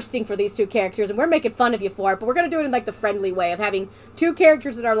your thirsting for these two characters, and we're making fun of you for it, but we're going to do it in, like, the friendly way of having two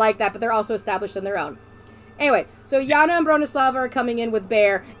characters that are like that, but they're also established on their own. Anyway, so Yana and Bronislava are coming in with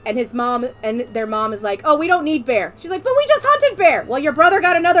Bear, and his mom, and their mom is like, oh, we don't need Bear. She's like, but we just hunted Bear. Well, your brother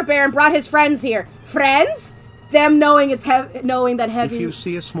got another bear and brought his friends here. Friends? Them knowing knowing that Heavy... If you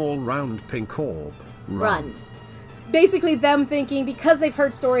see a small round pink orb, run. Basically them thinking, because they've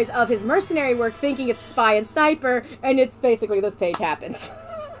heard stories of his mercenary work, thinking it's Spy and Sniper, and it's basically this page happens.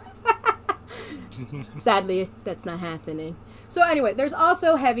 Sadly, that's not happening. So anyway, there's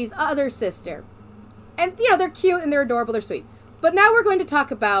also Heavy's other sister. And, you know, they're cute and they're adorable, they're sweet. But now we're going to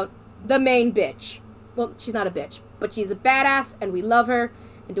talk about the main bitch. Well, she's not a bitch, but she's a badass, and we love her.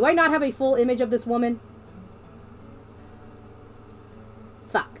 And do I not have a full image of this woman?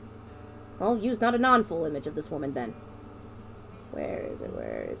 Fuck. Well, use not a non-full image of this woman, then. Where is it?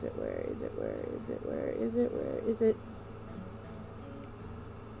 Where is it? Where is it? Where is it? Where is it? Where is it?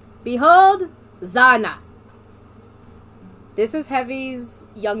 Behold, Zana. This is Heavy's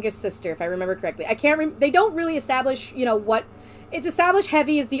youngest sister, if I remember correctly. I can't they don't really establish, you know, what... It's established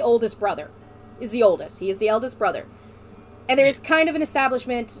Heavy is the oldest brother. Is the oldest. He is the eldest brother. And there is kind of an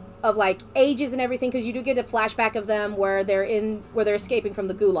establishment of, like, ages and everything, because you do get a flashback of them where they're escaping from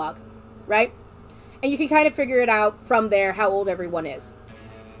the gulag, right? And you can kind of figure it out from there how old everyone is.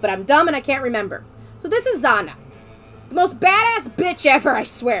 But I'm dumb and I can't remember. So this is Zana. The most badass bitch ever, I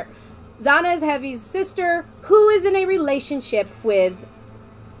swear. Zana is Heavy's sister, who is in a relationship with...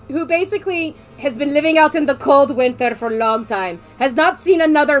 who basically has been living out in the cold winter for a long time. Has not seen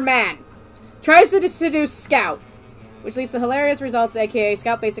another man. Tries to seduce Scout. which leads to hilarious results, aka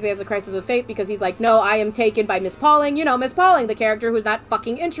Scout basically has a crisis of fate because he's like, no, I am taken by Miss Pauling. You know, Miss Pauling, the character who's not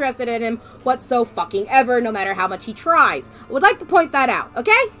fucking interested in him whatso-fucking-ever, no matter how much he tries. I would like to point that out,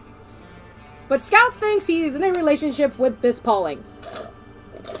 okay? But Scout thinks he's in a relationship with Miss Pauling.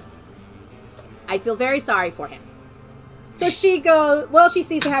 I feel very sorry for him. So she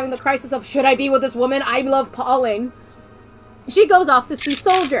sees him having the crisis of, should I be with this woman? I love Pauling. She goes off to see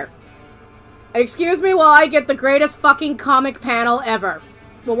Soldier. Excuse me while I get the greatest fucking comic panel ever.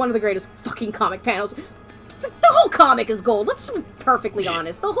 Well, one of the greatest fucking comic panels. The whole comic is gold. Let's just be perfectly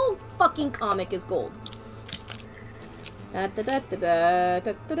honest. The whole fucking comic is gold.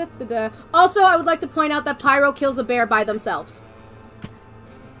 Also, I would like to point out that Pyro kills a bear by themselves.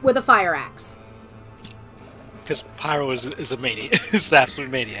 With a fire axe. Because Pyro is a maniac. He's an absolute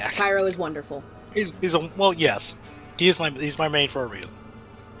maniac. Pyro is wonderful. He's a, well, yes. He's my main for a reason.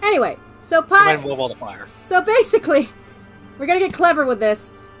 Anyway, so love all the fire. So basically, we're gonna get clever with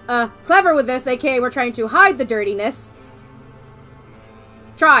this. Aka we're trying to hide the dirtiness.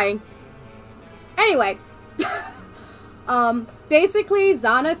 Trying. Anyway. Basically,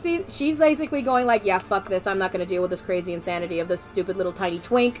 Zana, she's basically going like, yeah, fuck this, I'm not gonna deal with this crazy insanity of this stupid little tiny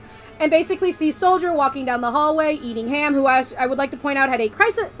twink. And basically sees Soldier walking down the hallway, eating ham, who I would like to point out had a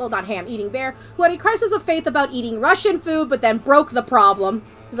crisis, well, not ham, eating bear, who had a crisis of faith about eating Russian food, but then broke the problem.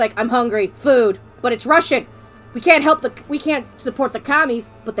 He's like, I'm hungry, food, but it's Russian. We can't support the commies,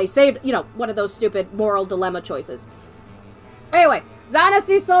 but they saved, you know, one of those stupid moral dilemma choices. Anyway, Zana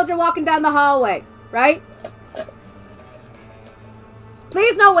sees Soldier walking down the hallway, right?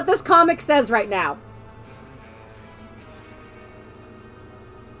 Please note what this comic says right now.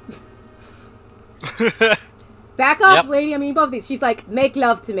 Back off, lady. I mean, both of these. She's like, make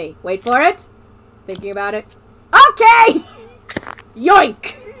love to me. Wait for it. Thinking about it. Okay!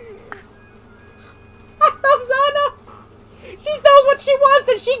 Yoink! I love Zana. She knows what she wants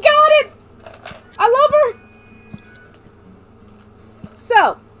and she got it. I love her.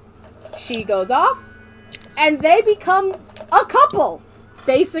 So, she goes off and they become a couple.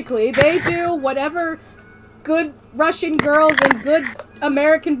 Basically, they do whatever good Russian girls and good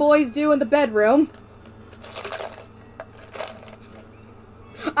American boys do in the bedroom.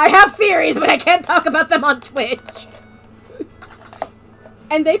 I have theories, but I can't talk about them on Twitch.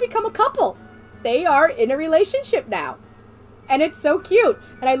 And they become a couple. They are in a relationship now. And it's so cute.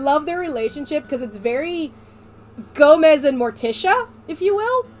 And I love their relationship because it's very Gomez and Morticia, if you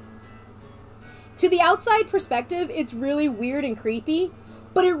will. To the outside perspective, it's really weird and creepy.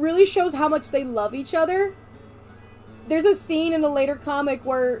 But it really shows how much they love each other. There's a scene in a later comic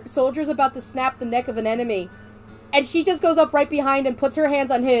where Soldier's about to snap the neck of an enemy. And she just goes up right behind and puts her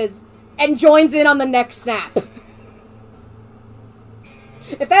hands on his and joins in on the neck snap.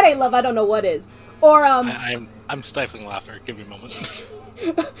 If that ain't love, I don't know what is. Or, I'm stifling laughter. Give me a moment.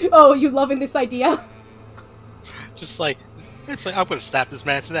 Oh, you loving this idea? Just like, it's like, I'm gonna snap this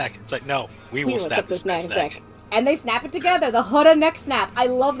man's neck. It's like, no, we will snap this man's neck. And they snap it together. The Huda neck snap. I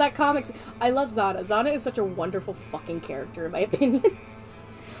love that comic. I love Zana. Zana is such a wonderful fucking character, in my opinion.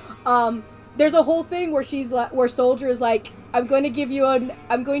 There's a whole thing where where Soldier is like, I'm going to give you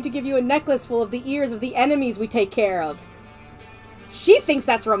a necklace full of the ears of the enemies we take care of. She thinks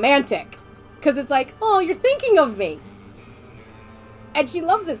that's romantic. Because it's like, oh, you're thinking of me. And she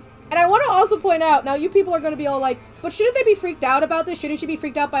loves this. And I want to also point out, now you people are going to be all like, but shouldn't they be freaked out about this? Shouldn't she be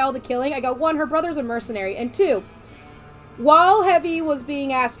freaked out by all the killing? I go, 1, her brother's a mercenary, and 2, while Heavy was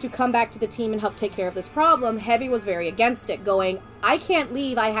being asked to come back to the team and help take care of this problem, Heavy was very against it, going, I can't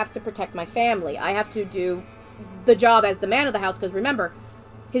leave, I have to protect my family. I have to do the job as the man of the house, because remember,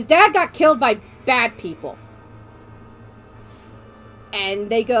 his dad got killed by bad people. And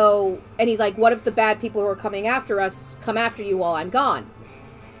they go, and he's like, what if the bad people who are coming after us come after you while I'm gone?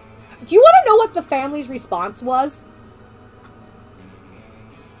 Do you want to know what the family's response was?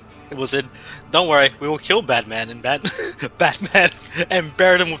 It was in, don't worry, we will kill Batman and Batman and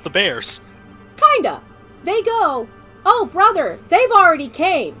bury them with the bears. Kinda. They go, oh brother, they've already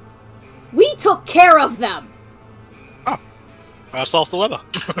came. We took care of them. Oh, that solves the dilemma.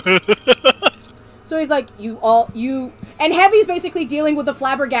 So he's like, and Heavy's basically dealing with the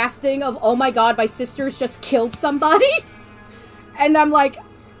flabbergasting of, oh my god, my sister's just killed somebody. And I'm like,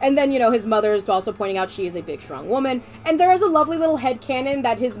 and then, you know, his mother is also pointing out she is a big, strong woman. And there is a lovely little headcanon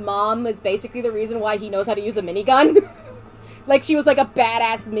that his mom is basically the reason why he knows how to use a minigun. Like, she was like a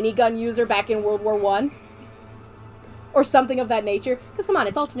badass minigun user back in World War I. Or something of that nature. Because, come on,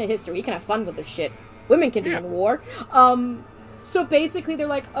 it's alternate history. You can have fun with this shit. Women can be in war. So basically, they're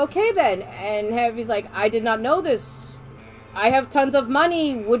like, okay then. And Heavy's like, I did not know this. I have tons of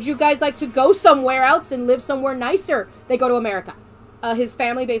money. Would you guys like to go somewhere else and live somewhere nicer? They go to America. His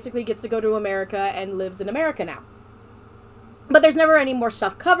family basically gets to go to America and lives in America now. But there's never any more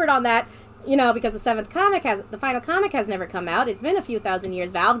stuff covered on that, you know, because the final comic has never come out. It's been a few thousand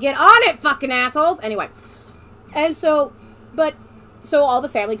years, Valve. Get on it, fucking assholes! Anyway. And so all the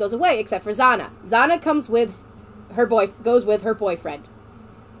family goes away, except for Zana. Zana goes with her boyfriend.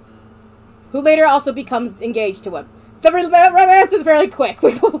 Who later also becomes engaged to him. The romance is very quick.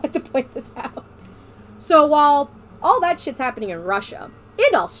 We don't like to point this out. So while all that shit's happening in Russia,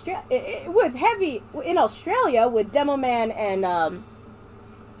 in Australia, with Demoman and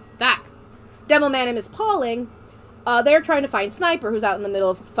Demoman and Miss Pauling, they're trying to find Sniper, who's out in the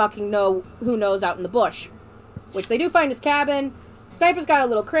middle of fucking who knows out in the bush, which they do find his cabin. Sniper's got a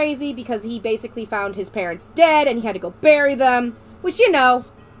little crazy because he basically found his parents dead and he had to go bury them, which, you know,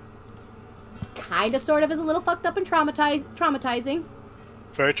 kind of sort of is a little fucked up and traumatizing.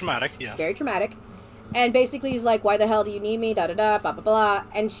 Very traumatic, yes. Very traumatic. And basically he's like, why the hell do you need me? Da-da-da, blah-blah-blah.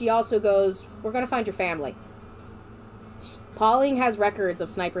 And she also goes, we're going to find your family. Pauling has records of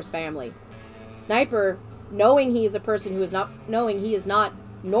Sniper's family. Sniper, knowing he is a person who is not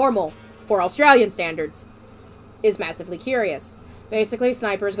normal for Australian standards, is massively curious. Basically,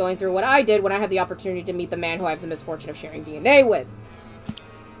 Sniper is going through what I did when I had the opportunity to meet the man who I have the misfortune of sharing DNA with.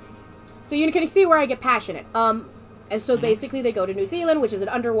 So you can see where I get passionate. And so basically they go to New Zealand, which is an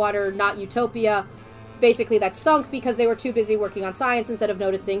underwater, not utopia. Basically that's sunk because they were too busy working on science instead of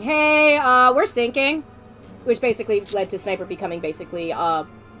noticing, hey, we're sinking. Which basically led to Sniper becoming basically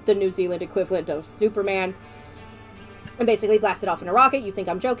the New Zealand equivalent of Superman. And basically blasted off in a rocket. You think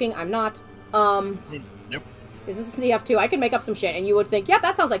I'm joking? I'm not. Nope. Is this TF2? I can make up some shit and you would think, yep,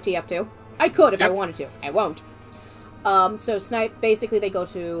 that sounds like TF2. I could if I wanted to. I won't. So basically they go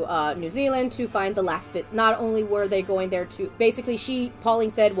to New Zealand to find the last bit. Not only were they going there to, basically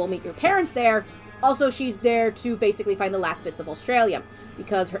Pauling said, we'll meet your parents there. Also, she's there to basically find the last bits of Australia.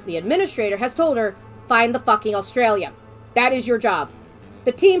 Because the administrator has told her, find the fucking Australia. That is your job.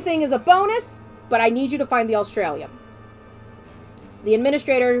 The team thing is a bonus, but I need you to find the Australia. The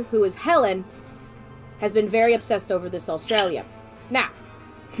administrator, who is Helen, has been very obsessed over this Australia. Now,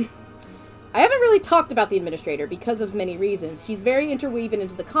 I haven't really talked about the administrator because of many reasons. She's very interwoven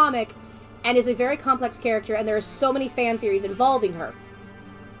into the comic and is a very complex character, and there are so many fan theories involving her,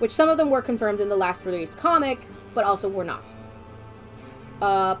 which some of them were confirmed in the last released comic, but also were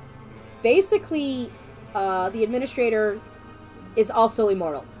not. Basically, the administrator is also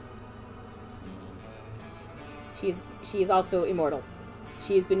immortal. She is also immortal.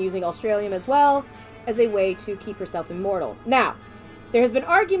 She has been using Australium as well as a way to keep herself immortal. Now, there has been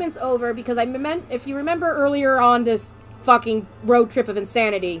arguments over, because if you remember earlier on this fucking road trip of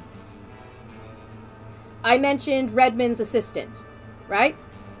insanity, I mentioned Redmond's assistant, right?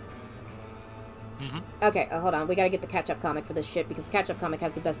 Mm-hmm. Okay, hold on. We gotta get the catch-up comic for this shit, because the catch-up comic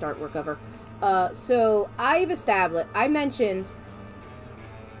has the best artwork ever. So, I mentioned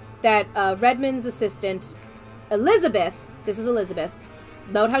that Redmond's assistant, Elizabeth, this is Elizabeth,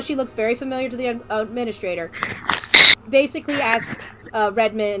 note how she looks very familiar to the administrator, basically asked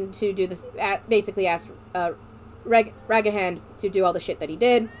Redmond to do basically asked Ragahan to do all the shit that he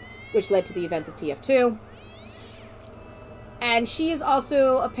did, which led to the events of TF2. And she is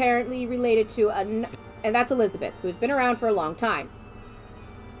also apparently related to, and that's Elizabeth, who's been around for a long time.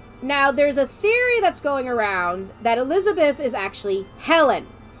 Now, there's a theory that's going around that Elizabeth is actually Helen.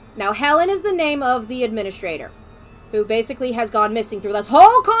 Now, Helen is the name of the administrator, who basically has gone missing through this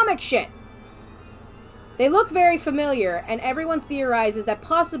whole comic shit. They look very familiar, and everyone theorizes that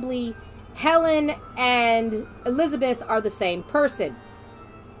possibly Helen and Elizabeth are the same person.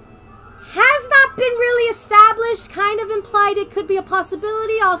 Has not been really established, kind of implied it could be a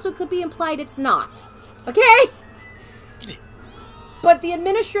possibility, also could be implied it's not. Okay? But the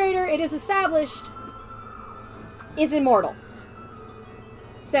administrator, it is established, is immortal.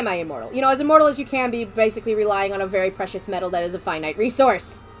 Semi-immortal. You know, as immortal as you can be, basically relying on a very precious metal that is a finite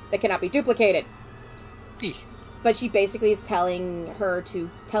resource that cannot be duplicated. But she basically is telling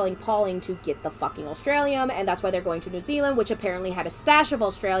Pauling to get the fucking Australium, and that's why they're going to New Zealand, which apparently had a stash of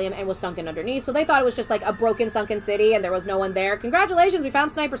Australium and was sunken underneath. So they thought it was just like a broken, sunken city, and there was no one there. Congratulations, we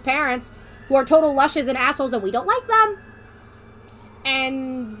found Sniper's parents, who are total lushes and assholes, and we don't like them.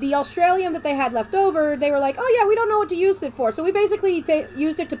 And the Australium that they had left over, they were like, oh yeah, we don't know what to use it for. So we basically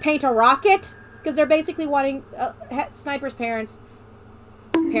used it to paint a rocket, because they're basically wanting Sniper's parents,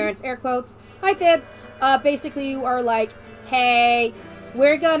 air quotes, hi Fib, basically are like, hey,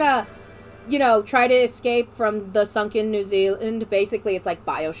 we're gonna, you know, try to escape from the sunken New Zealand. Basically, it's like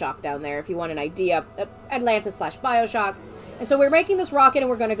Bioshock down there, if you want an idea. Atlantis / Bioshock. And so we're making this rocket and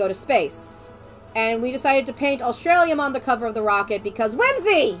we're going to go to space. And we decided to paint Australium on the cover of the rocket because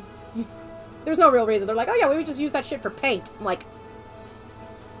whimsy! There's no real reason. They're like, oh yeah, we would just use that shit for paint. I'm like,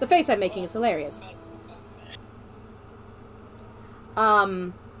 the face I'm making is hilarious.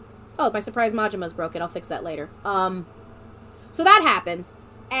 Oh, my surprise Majima's broken. I'll fix that later. So that happens.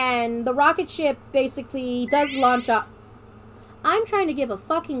 And the rocket ship basically does launch up. I'm trying to give a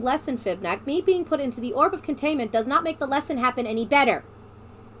fucking lesson, Fibnac. Me being put into the orb of containment does not make the lesson happen any better.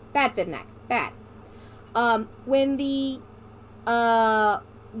 Bad, Fibnac. Bad. When the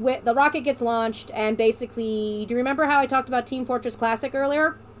rocket gets launched, and basically, do you remember how I talked about Team Fortress Classic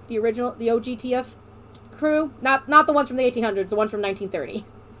earlier? The original, the OGTF crew? Not the ones from the 1800s, the ones from 1930.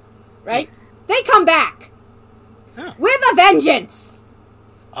 Right? They come back! Huh. With a vengeance!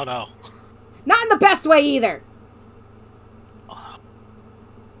 Oh no. Not in the best way either.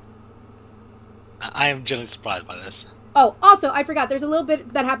 I am genuinely surprised by this. Oh, also, I forgot, there's a little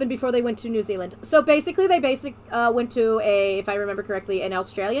bit that happened before they went to New Zealand. So basically, they went to if I remember correctly, an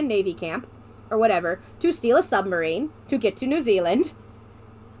Australian Navy camp, or whatever, to steal a submarine to get to New Zealand.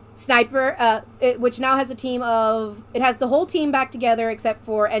 Sniper, which now has a team of... It has the whole team back together except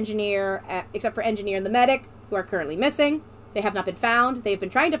for Engineer and the Medic, who are currently missing. They have not been found. They've been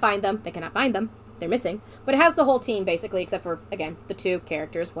trying to find them. They cannot find them. They're missing. But it has the whole team, basically, except for, again, the two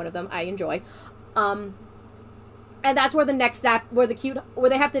characters. One of them I enjoy. And that's where the next step, where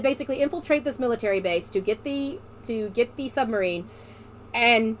they have to basically infiltrate this military base to get the submarine.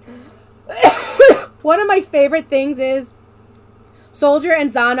 And one of my favorite things is Soldier and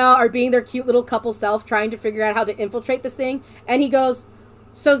Zana are being their cute little couple self, trying to figure out how to infiltrate this thing. And he goes,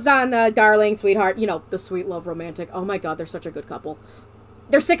 so Zana, darling, sweetheart, you know, the sweet love romantic. Oh my god, they're such a good couple.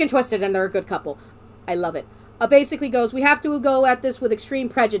 They're sick and twisted, and they're a good couple. I love it. Basically goes, we have to go at this with extreme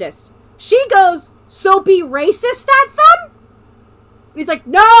prejudice. She goes, so be racist at them? He's like,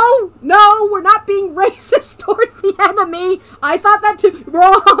 no, we're not being racist towards the enemy. I thought that too.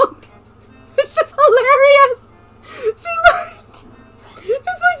 Wrong. It's just hilarious. She's like,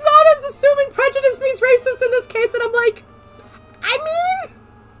 it's like Zana's assuming prejudice means racist in this case, and I'm like, I mean,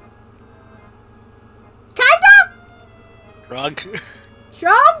 kinda?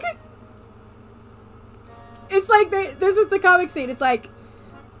 Shrug? It's like, this is the comic scene. It's like,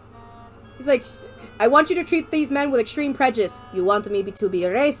 he's like, I want you to treat these men with extreme prejudice. You want me to be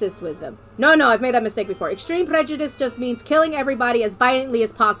racist with them. No, I've made that mistake before. Extreme prejudice just means killing everybody as violently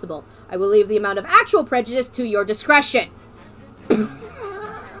as possible. I will leave the amount of actual prejudice to your discretion. I'm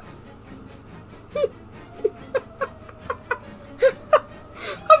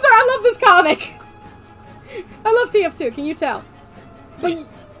sorry, I love this comic. I love TF2, can you tell? But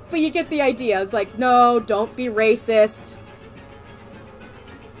you get the idea. It's like, no, don't be racist.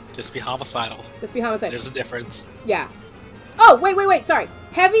 Just be homicidal. There's a difference. Yeah. Oh, wait, sorry.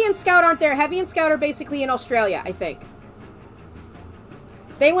 Heavy and Scout aren't there. Heavy and Scout are basically in Australia, I think.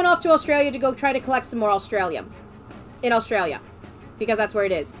 They went off to Australia to go try to collect some more Australium. In Australia. Because that's where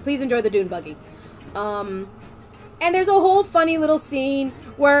it is. Please enjoy the dune buggy. And there's a whole funny little scene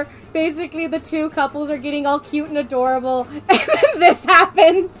where basically the two couples are getting all cute and adorable, and then this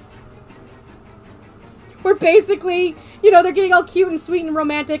happens. Where basically, you know, they're getting all cute and sweet and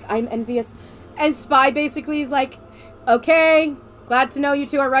romantic. I'm envious. And Spy basically is like, okay, glad to know you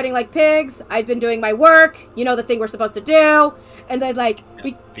two are riding like pigs. I've been doing my work. You know the thing we're supposed to do. And then, like,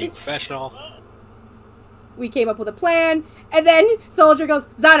 be professional. We came up with a plan. And then Soldier goes,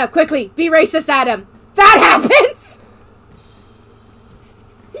 Zana, quickly, be racist at him. That happens!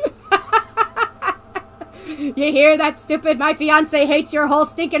 You hear that, stupid? My fiance hates your whole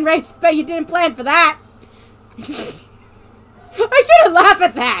stinking race, but you didn't plan for that. I shouldn't laugh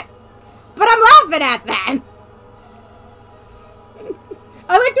at that, but I'm laughing at that.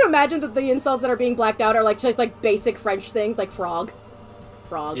 I like to imagine that the insults that are being blacked out are like just like basic French things, like frog.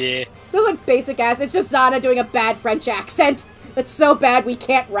 Yeah. They're like basic ass. It's just Zana doing a bad French accent. That's so bad we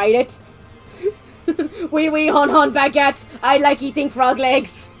can't write it. Oui, hon baguette. I like eating frog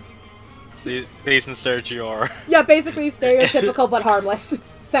legs. Please insert your... Yeah, basically stereotypical but harmless.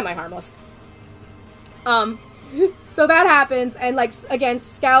 Semi-harmless. So that happens, and like, again,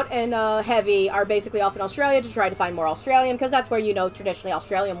 Scout and Heavy are basically off in Australia to try to find more Australium, because that's where, you know, traditionally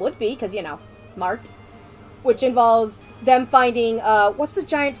Australium would be, because, you know, smart. Which involves them finding, what's the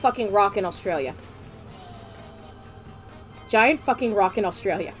giant fucking rock in Australia? Giant fucking rock in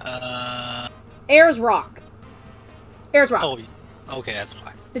Australia. Ayers Rock. Ayers Rock. Oh, okay, that's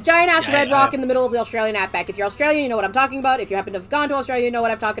fine. The giant-ass red rock in the middle of the Australian outback. If you're Australian, you know what I'm talking about. If you happen to have gone to Australia, you know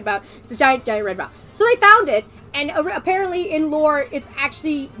what I'm talking about. It's a giant red rock. So they found it, and apparently in lore, it's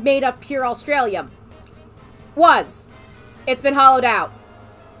actually made of pure Australium. Was. It's been hollowed out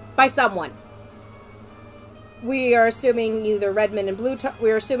by someone. We are assuming either Redmond and Blue.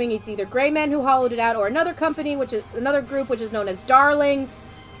 We're assuming it's either Gray Men who hollowed it out, or another company, which is another group, which is known as Darling.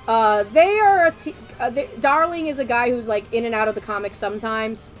 They are Darling is a guy who's like in and out of the comics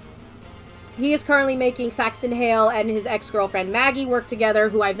sometimes. He is currently making Saxton Hale and his ex-girlfriend Maggie work together,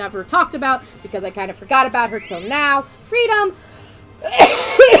 who I've never talked about because I kind of forgot about her till now. Freedom.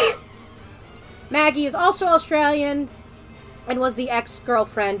 Maggie is also Australian and was the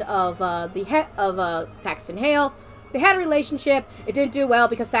ex-girlfriend of Saxton Hale. They had a relationship. It didn't do well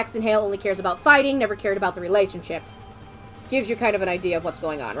because Saxton Hale only cares about fighting, never cared about the relationship. Gives you kind of an idea of what's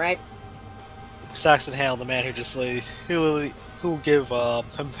going on, right? Saxton Hale, the man who just who give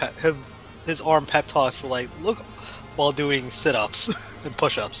him his arm pep talks for like look while doing sit-ups and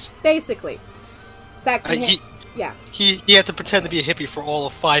push-ups. Basically, Saxton Hale. Yeah. He had to pretend to be a hippie for all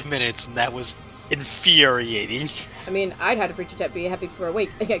of 5 minutes, and that was infuriating. I mean, I'd had to pretend to be a hippie for a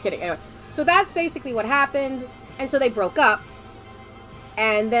week. Okay, kidding. Anyway, so that's basically what happened, and so they broke up.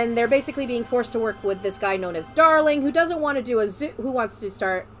 And then they're basically being forced to work with this guy known as Darling, who doesn't want to do a zoo,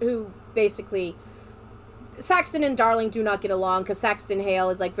 who basically, Saxton and Darling do not get along, because Saxton Hale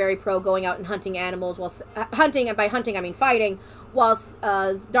is, like, very pro going out and hunting animals, while, hunting, and by hunting I mean fighting, whilst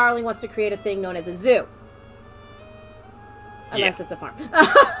Darling wants to create a thing known as a zoo. Unless it's a farm.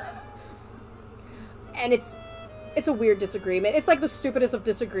 And it's a weird disagreement. It's, like, the stupidest of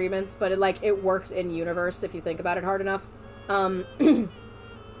disagreements, but, it works in universe if you think about it hard enough.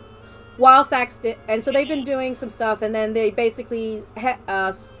 While Saxton, and so they've been doing some stuff, and then they basically,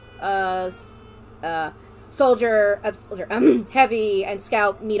 Soldier, Heavy, and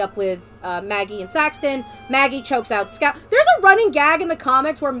Scout meet up with Maggie and Saxton. Maggie chokes out Scout. There's a running gag in the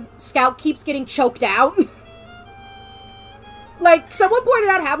comics where Scout keeps getting choked out. Like, someone pointed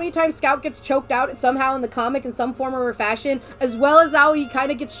out how many times Scout gets choked out somehow in the comic in some form or fashion, as well as how he kind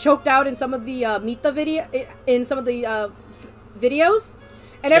of gets choked out in some of the videos.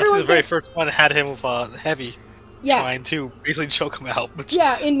 And everyone's the very first one had him with Heavy trying to basically choke him out. Which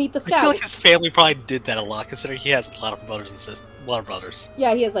in Meet the Scout. I feel like his family probably did that a lot, considering he has a lot of brothers and sisters. A lot of brothers.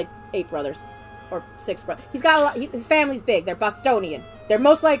 Yeah, he has like 8 brothers. Or 6 brothers. He's got a lot. His family's big. They're Bostonian. They're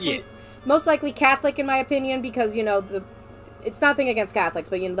most likely Catholic, in my opinion, because, you know, it's nothing against Catholics,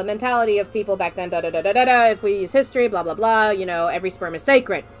 but, you know, the mentality of people back then, if we use history, blah, blah, blah, you know, every sperm is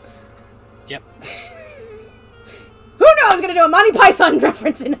sacred. Yep. Who knows? I'm gonna do a Monty Python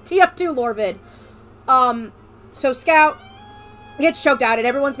reference in a TF2 lore vid. So Scout gets choked out, and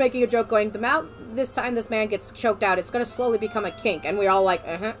everyone's making a joke going, this time this man gets choked out, it's gonna slowly become a kink. And we're all like,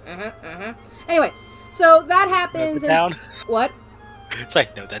 Anyway, so that happens. Note that down. What? It's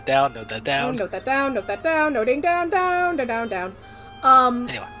like, note that down, note that down. Note that down, note that down, noting down.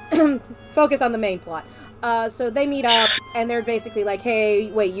 Anyway. Focus on the main plot. So they meet up, and they're basically like,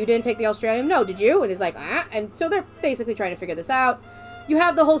 hey, wait, you didn't take the Australian? No, did you? And he's like, and so they're basically trying to figure this out. You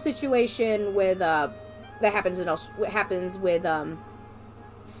have the whole situation with, that happens with,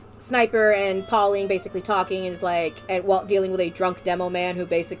 Sniper and Pauline basically talking, and is like, while dealing with a drunk demo man who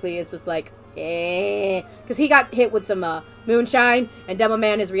basically is just like, because he got hit with some, moonshine, and Demo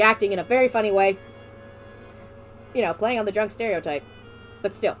Man is reacting in a very funny way. You know, playing on the drunk stereotype.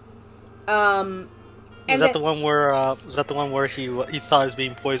 But still. Was that the one where he thought he was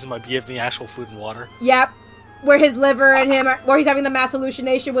being poisoned by giving the actual food and water? Yep. Where his liver and him where he's having the mass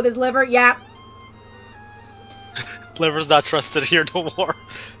hallucination with his liver, yep. Liver's not trusted here no more.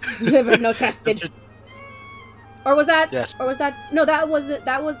 Liver no trusted. Or was that? Yes. Or was that? No, that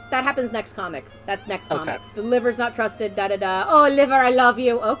happens next comic. That's next comic. Okay. The liver's not trusted. Da da da. Oh, liver, I love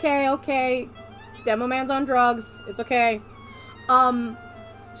you. Okay. Demo Man's on drugs. It's okay.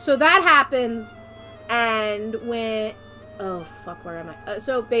 So that happens, and when oh fuck, where am I?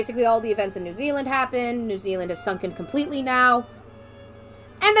 So basically, all the events in New Zealand happen. New Zealand is sunken completely now,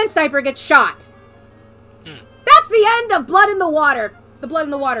 and then Sniper gets shot. That's the end of Blood in the Water. The Blood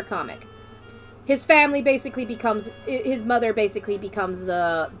in the Water comic. His family basically his mother basically becomes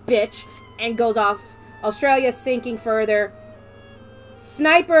a bitch and goes off. Australia's sinking further.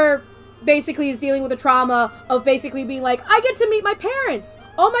 Sniper basically is dealing with the trauma of basically being like, I get to meet my parents.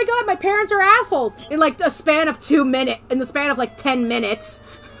 Oh my god, my parents are assholes. In like a span of 2 minutes, in the span of like 10 minutes.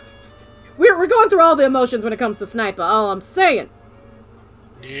 We're going through all the emotions when it comes to Sniper, all I'm saying.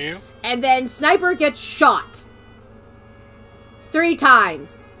 Yeah. And then Sniper gets shot. 3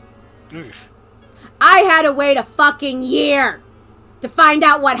 times. Oof. I had to wait a fucking year to find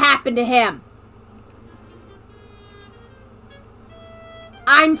out what happened to him.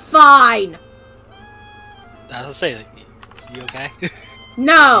 I'm fine. I was saying, you okay?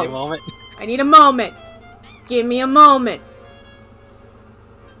 No. Need a moment? I need a moment. Give me a moment.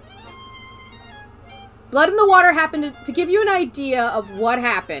 Blood in the Water happened to give you an idea of what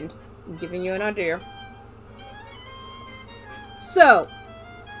happened. I'm giving you an idea. So,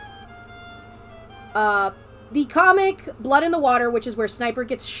 the comic Blood in the Water, which is where Sniper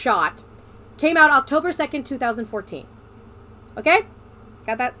gets shot, came out October 2nd, 2014. Okay?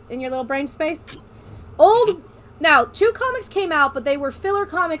 Got that in your little brain space? Now, 2 comics came out, but they were filler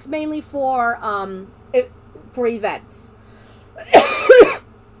comics mainly for events.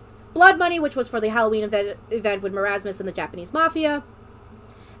 Blood Money, which was for the Halloween event with Marasmus and the Japanese Mafia.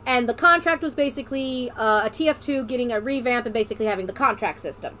 And the contract was basically a TF2 getting a revamp and basically having the contract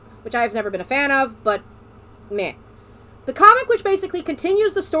system, which I've never been a fan of, but meh. The comic, which basically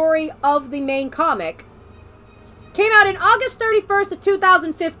continues the story of the main comic, came out in August 31st of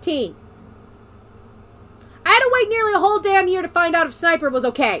 2015. I had to wait nearly a whole damn year to find out if Sniper was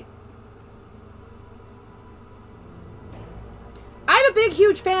okay. I'm a big,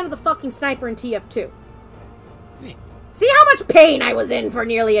 huge fan of the fucking Sniper in TF2. See how much pain I was in for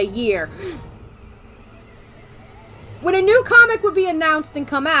nearly a year. When a new comic would be announced and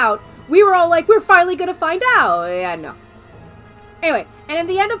come out, we were all like, we're finally gonna find out. Yeah, no. Anyway, and at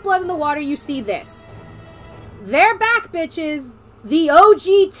the end of Blood in the Water, you see this. They're back, bitches. The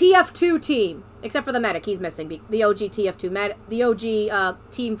OG TF2 team. Except for the medic, he's missing. The OG TF2 medic, the OG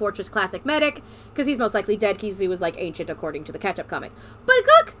Team Fortress Classic medic, because he's most likely dead because he was like ancient according to the catch-up comic. But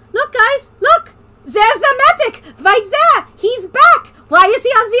look guys, look! There's the medic! Right there! He's back! Why is he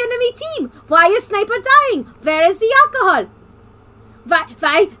on the enemy team? Why is Sniper dying? Where is the alcohol? Why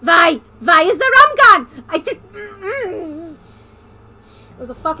is the rum gone? I just... It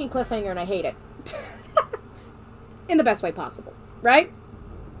was a fucking cliffhanger and I hate it. In the best way possible, right?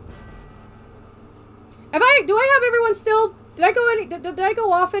 Do I have everyone still? Did I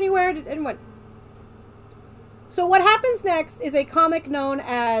go off anywhere? Anyone? So what happens next is a comic known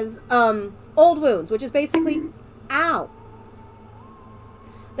as Old Wounds, which is basically ow.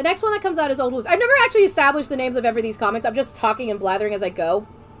 The next one that comes out is Old Wounds. I've never actually established the names of every of these comics. I'm just talking and blathering as I go,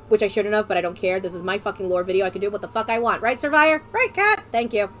 which I shouldn't have, but I don't care. This is my fucking lore video. I can do what the fuck I want, right, Survivor? Right, Cat?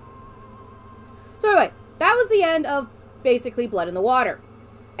 Thank you. So anyway, that was the end of basically Blood in the Water,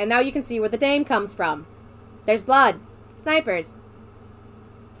 and now you can see where the name comes from. There's blood. Snipers.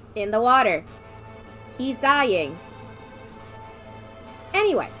 In the water. He's dying.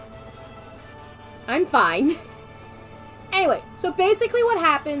 Anyway. I'm fine. Anyway, so basically what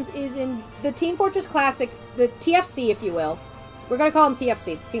happens is in the Team Fortress Classic, the TFC, if you will, we're going to call him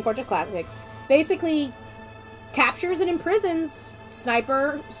TFC, Team Fortress Classic, basically captures and imprisons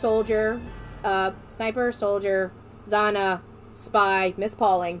Sniper, Soldier, Zana, Spy, Miss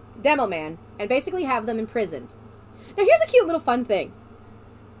Pauling, Demo Man, and basically have them imprisoned. Now here's a cute little fun thing.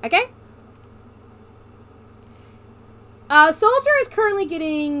 Okay? Soldier is currently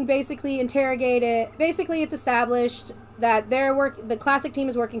getting basically interrogated. Basically, it's established that the classic team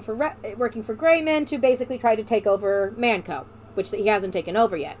is working for Greyman to basically try to take over Manco, which he hasn't taken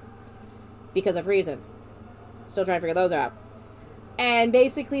over yet because of reasons. Still trying to figure those out. And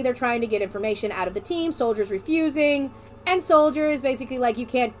basically, they're trying to get information out of the team. Soldier's refusing, and Soldier is basically like, you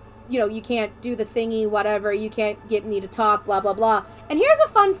can't do the thingy, whatever. You can't get me to talk, blah blah blah. And here's a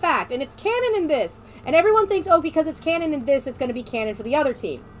fun fact, and it's canon in this. And everyone thinks, oh, because it's canon in this, it's going to be canon for the other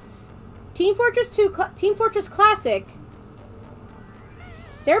team. Team Fortress 2, Team Fortress Classic,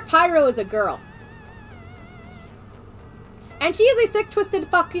 their pyro is a girl. And she is a sick, twisted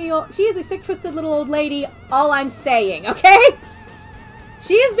little old lady, all I'm saying, okay?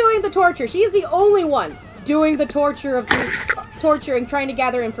 She is doing the torture. She is the only one doing the torture of torturing, trying to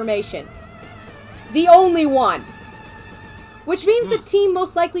gather information. The only one. Which means the team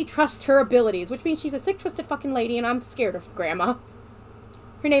most likely trusts her abilities, which means she's a sick, twisted fucking lady, and I'm scared of Grandma.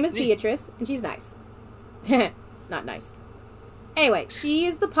 Her name is Beatrice, and she's nice. Not nice. Anyway, she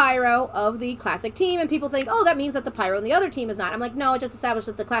is the pyro of the classic team, and people think, oh, that means that the pyro in the other team is not. I'm like, no, it just established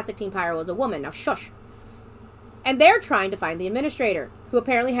that the classic team pyro is a woman. Now, shush. And they're trying to find the administrator, who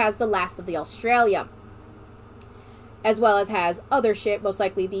apparently has the last of the Australia, as well as has other shit, most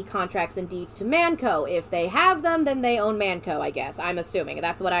likely the contracts and deeds to Manco. If they have them, then they own Manco, I guess. I'm assuming.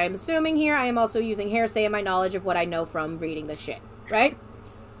 That's what I am assuming here. I am also using hearsay and my knowledge of what I know from reading this shit, right?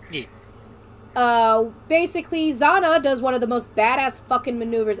 Yeah. Basically, Zana does one of the most badass fucking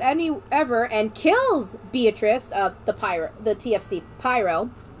maneuvers ever and kills Beatrice, the TFC pyro,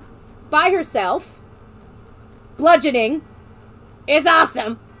 by herself. Bludgeoning is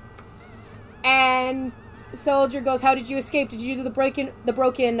awesome. And Soldier goes, how did you escape? Did you do the broken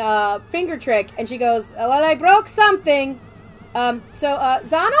finger trick? And she goes, well, I broke something.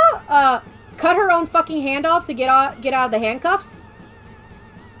 Zana cut her own fucking hand off to get out of the handcuffs.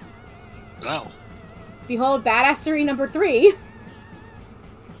 Wow. behold, badassery number 3.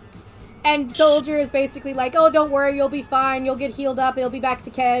 And Soldier is basically like, oh, don't worry, you'll be fine, you'll get healed up, you'll be back to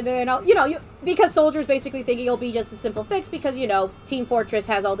Canada, and I'll, because Soldier's basically thinking it'll be just a simple fix, because, Team Fortress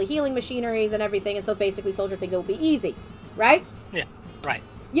has all the healing machineries and everything, and so basically Soldier thinks it'll be easy, right? Yeah, right.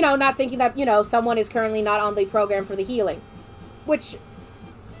 Not thinking that, someone is currently not on the program for the healing. Which,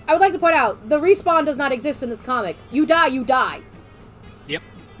 I would like to point out, the respawn does not exist in this comic. You die, you die. Yep.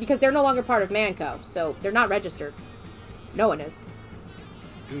 Because they're no longer part of Manco, so they're not registered. No one is.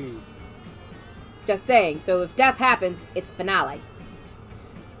 Ooh. Just saying, so if death happens, it's finale.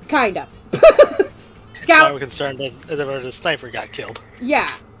 Kinda. Scout. Why we're concerned that the sniper got killed. Yeah.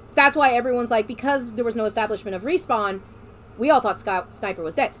 That's why everyone's like, because there was no establishment of respawn, we all thought Sniper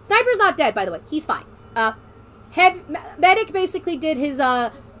was dead. Sniper's not dead, by the way. He's fine. Medic basically did his,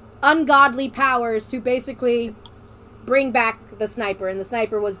 ungodly powers to basically bring back the Sniper, and the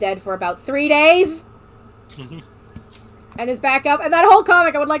Sniper was dead for about 3 days. And is back up. And that whole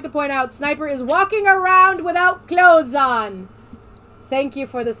comic, I would like to point out, Sniper is walking around without clothes on. Thank you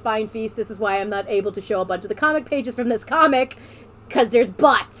for this fine feast. This is why I'm not able to show a bunch of the comic pages from this comic. Because there's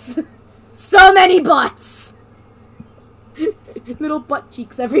butts. So many butts. Little butt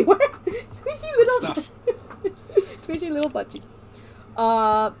cheeks everywhere. Squishy little... Squishy little butt cheeks.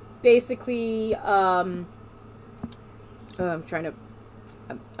 Basically, oh, I'm trying to...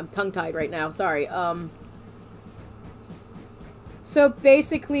 I'm tongue-tied right now. Sorry. So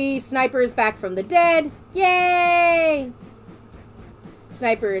basically, Sniper is back from the dead. Yay!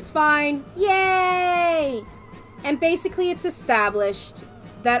 Sniper is fine. Yay! And basically, it's established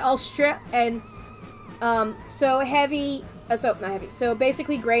that So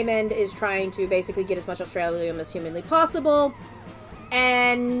basically, Greymond is trying to basically get as much Australium as humanly possible.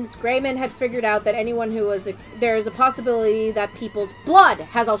 And Greymond had figured out that anyone who was... there is a possibility that people's blood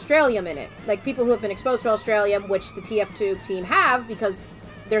has Australium in it. Like, people who have been exposed to Australium, which the TF2 team have, because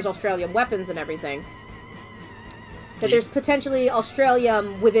there's Australium weapons and everything. That there's potentially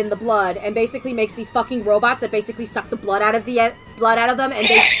Australium within the blood, and basically makes these fucking robots that basically suck the blood out of them, and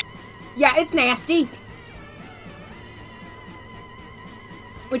they... Yeah, it's nasty.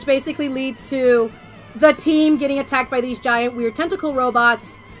 Which basically leads to... the team getting attacked by these giant weird tentacle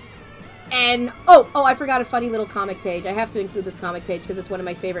robots. And, oh, I forgot a funny little comic page. I have to include this comic page because it's one of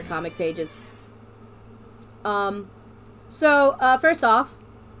my favorite comic pages. First off,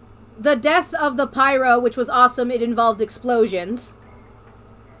 the death of the pyro, which was awesome, it involved explosions.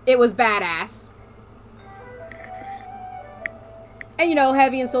 It was badass. And,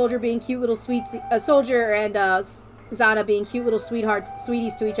 Heavy and Soldier being cute little Soldier and, Zana being cute little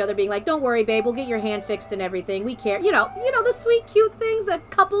sweeties to each other, being like, don't worry, babe, we'll get your hand fixed and everything. We care. You know, the sweet, cute things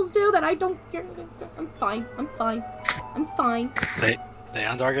that couples do that I don't care. I'm fine. Stay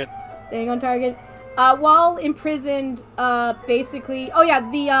on target. Staying on target. While imprisoned, basically... Oh, yeah,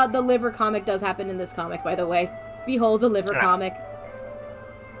 the liver comic does happen in this comic, by the way. Behold the liver comic.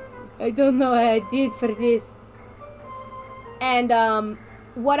 I don't know what I did for this. And,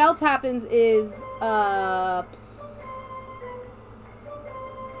 what else happens is,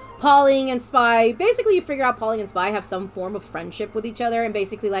 Pauling and Spy, basically you figure out Pauling and Spy have some form of friendship with each other, and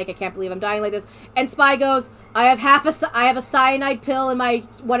basically like, I can't believe I'm dying like this, and Spy goes, I have a cyanide pill in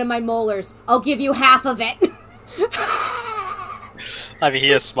one of my molars. I'll give you half of it. I mean, he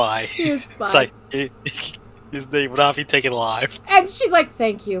is Spy. He is Spy. It's like, his name would not be taken alive. And she's like,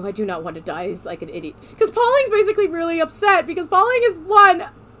 thank you, I do not want to die. He's like an idiot. Because Pauling's basically really upset, because Pauling is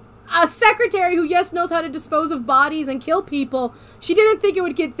a secretary who, yes, knows how to dispose of bodies and kill people. She didn't think it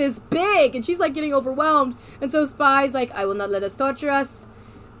would get this big, and she's, like, getting overwhelmed. And so Spy's like, I will not let us torture us.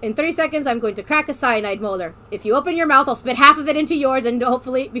 In 3 seconds, I'm going to crack a cyanide molar. If you open your mouth, I'll spit half of it into yours, and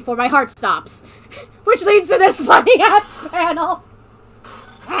hopefully before my heart stops. Which leads to this funny-ass panel.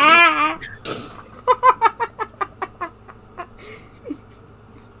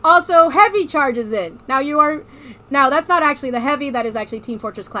 Also, Heavy charges in. Now, that's not actually the Heavy, that is actually Team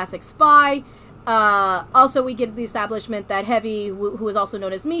Fortress Classic Spy. Also, we get the establishment that Heavy, who is also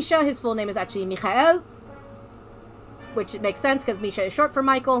known as Misha, his full name is actually Mikhail. Which makes sense, because Misha is short for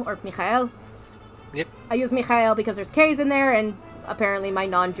Michael, or Mikhail. Yep. I use Mikhail because there's K's in there, and apparently my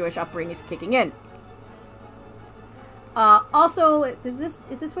non-Jewish upbringing is kicking in. Also, is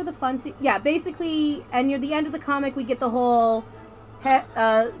this where the fun scene? Yeah, basically, and near the end of the comic, we get the whole...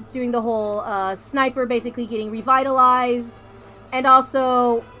 doing the whole, Sniper basically getting revitalized, and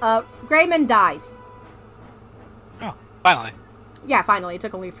also, Greymond dies. Oh, finally. Yeah, finally. It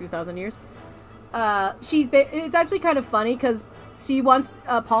took only a few thousand years. It's actually kind of funny, because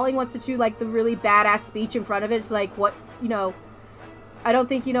Pauling wants to do, like, the really badass speech in front of it. It's like, I don't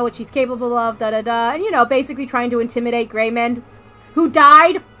think you know what she's capable of, da-da-da. And, you know, basically trying to intimidate Greymond, who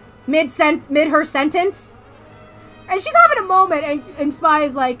died mid her sentence. And she's having a moment, and Spy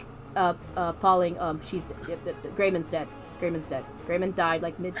is like, Pauling, Greymond's dead. Greymond's dead. Greymond died,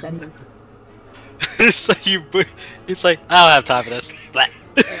 like, mid-sentence. It's like, I don't have time for this.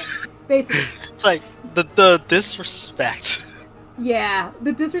 Basically. It's like, the disrespect. Yeah,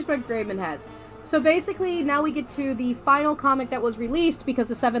 the disrespect Greymond has. So basically, now we get to the final comic that was released, because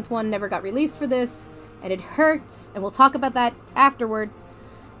the 7th one never got released for this, and it hurts, and we'll talk about that afterwards.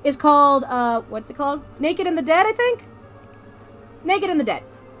 It's called, what's it called? Naked and the Dead, I think? Naked and the Dead.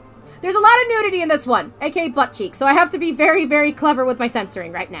 There's a lot of nudity in this one, aka butt cheek, so I have to be very, very clever with my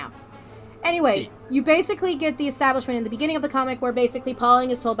censoring right now. Anyway, you basically get the establishment in the beginning of the comic where basically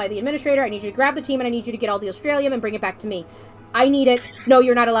Pauling is told by the administrator, I need you to grab the team and I need you to get all the Australium and bring it back to me. I need it. No,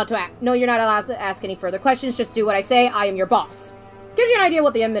 you're not allowed to act. No, you're not allowed to ask any further questions. Just do what I say. I am your boss. Gives you an idea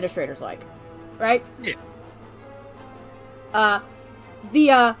what the administrator's like. Right? Yeah.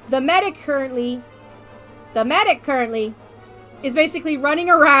 The medic currently is basically running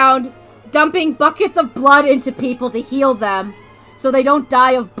around dumping buckets of blood into people to heal them so they don't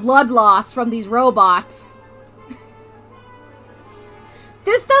die of blood loss from these robots.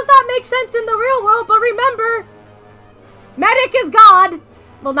 This does not make sense in the real world, but remember, medic is God.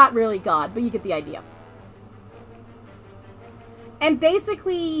 Well, not really God, but you get the idea. And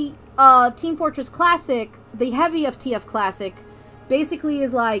basically, Team Fortress Classic, the heavy of TF Classic, basically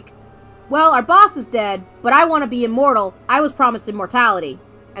is like, well, our boss is dead, but I want to be immortal. I was promised immortality.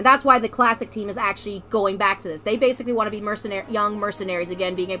 And that's why the Classic team is actually going back to this. They basically want to be young mercenaries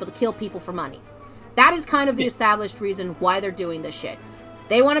again, being able to kill people for money. That is kind of the established reason why they're doing this shit.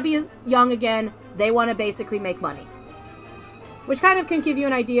 They want to be young again. They want to basically make money. Which kind of can give you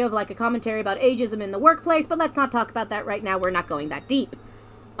an idea of like a commentary about ageism in the workplace, but let's not talk about that right now. We're not going that deep.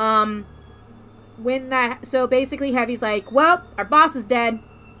 So basically Heavy's like, well, our boss is dead.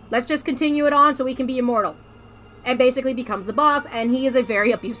 Let's just continue it on so we can be immortal. And basically becomes the boss, and he is a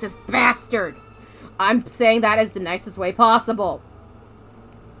very abusive bastard. I'm saying that as the nicest way possible.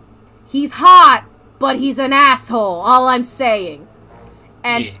 He's hot, but he's an asshole, all I'm saying.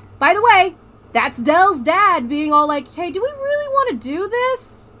 And, by the way, that's Dell's dad being all like, hey, do we really want to do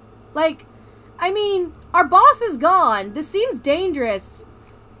this? Like, I mean, our boss is gone. This seems dangerous.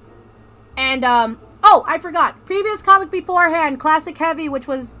 And, oh, I forgot. Previous comic beforehand, Classic Heavy, which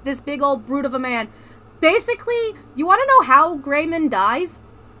was this big old brute of a man. Basically, you want to know how Greymond dies?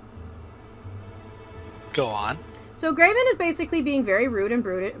 Go on. So Greymond is basically being very rude and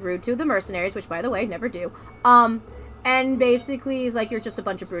rude to the mercenaries, which, by the way, never do. And basically he's like, you're just a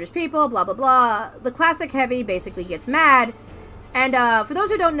bunch of brutish people, blah, blah, blah. The Classic Heavy basically gets mad. And for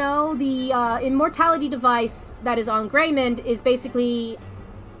those who don't know, the immortality device that is on Greymond is basically...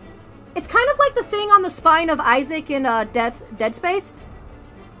 It's kind of like the thing on the spine of Isaac in Dead Space.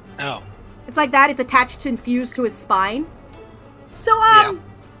 Oh. It's like that. It's attached and fused to his spine. So,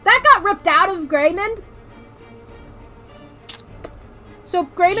 that got ripped out of Greymond. So,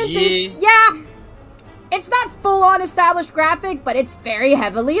 Greymond... Yeah. It's not full-on established graphic, but it's very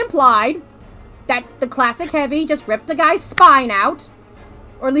heavily implied that the Classic Heavy just ripped the guy's spine out.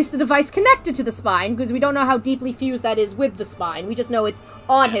 Or at least the device connected to the spine, because we don't know how deeply fused that is with the spine. We just know it's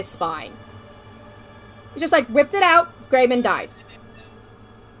on his spine. It's just like, ripped it out, Greymond dies.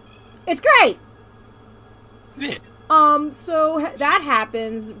 It's great! Yeah. So that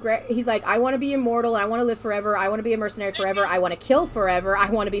happens. He's like, I want to be immortal, I want to live forever, I want to be a mercenary forever, I want to kill forever, I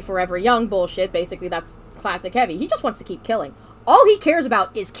want to be forever young bullshit. Basically, that's Classic Heavy. He just wants to keep killing. All he cares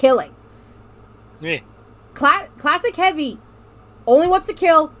about is killing. Yeah. Classic Heavy only wants to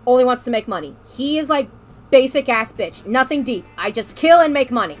kill, only wants to make money. He is like basic ass bitch. Nothing deep. I just kill and make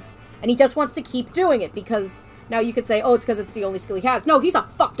money. And he just wants to keep doing it because now you could say, oh, it's because it's the only skill he has. No, he's a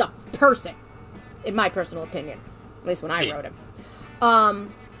fucked up person. In my personal opinion. At least when I wrote him.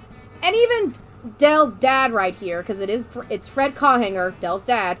 And even Dell's dad right here, because it's Fred Cawhanger, Dell's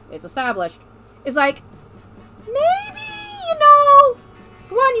dad, it's established, is like, maybe,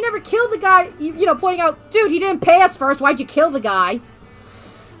 for one, you never killed the guy, you know, pointing out, dude, he didn't pay us first, why'd you kill the guy?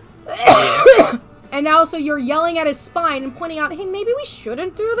 And also you're yelling at his spine and pointing out, hey, maybe we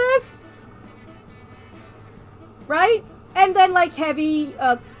shouldn't do this? Right? And then, like, Heavy,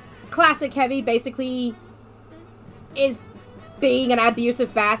 Classic Heavy basically is being an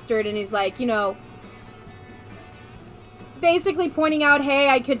abusive bastard, and he's like, basically pointing out, hey,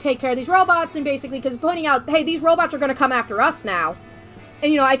 I could take care of these robots, and basically, because pointing out, hey, these robots are going to come after us now,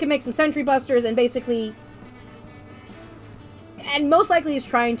 and, I could make some sentry busters, and basically, And most likely is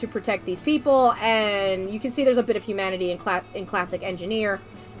trying to protect these people, and you can see there's a bit of humanity in Classic Engineer,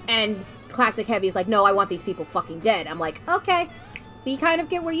 and Classic Heavy is like, no, I want these people fucking dead. I'm like, okay, we kind of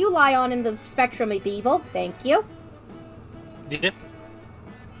get where you lie on in the spectrum of evil. Thank you. Yeah.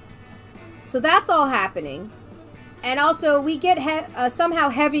 So that's all happening. And also, we get, somehow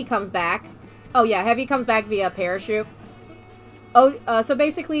Heavy comes back. Oh yeah, Heavy comes back via parachute. Oh, so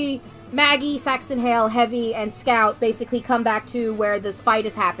basically, Maggie, Saxon Hale, Heavy, and Scout basically come back to where this fight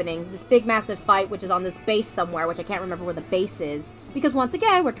is happening. This big, massive fight, which is on this base somewhere, which I can't remember where the base is. Because once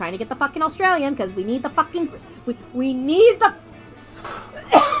again, we're trying to get the fucking Australian, because we need the fucking... We need the...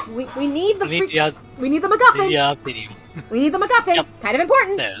 we need the MacGuffin. We need the MacGuffin. Yep. Kind of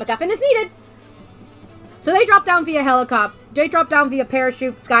important. MacGuffin is needed. So they drop down via helicopter. They drop down via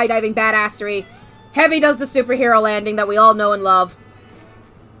parachute, skydiving, badassery. Heavy does the superhero landing that we all know and love.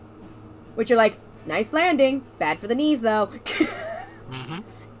 Which you're like, nice landing. Bad for the knees, though.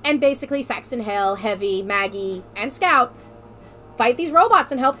 And basically, Saxon Hale, Heavy, Maggie, and Scout fight these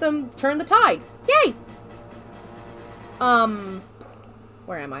robots and help them turn the tide. Yay!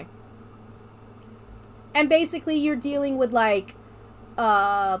 Where am I? And basically, you're dealing with, like,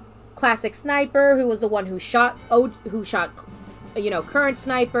 Classic Sniper, who was the one who shot, you know, Current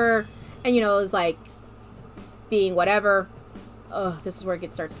Sniper, and, you know, is, like, being whatever. Ugh, this is where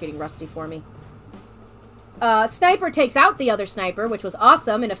it starts getting rusty for me. Sniper takes out the other sniper, which was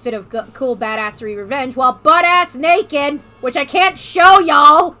awesome, in a fit of cool badassery revenge, while butt-ass naked, which I can't show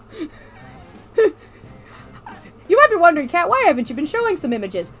y'all! You might be wondering, Kat, why haven't you been showing some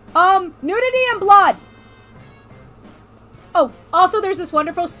images? Nudity and blood! Oh, also there's this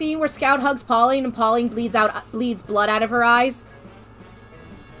wonderful scene where Scout hugs Pauline, and Pauline bleeds blood out of her eyes.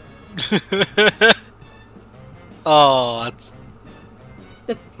 Oh, that's...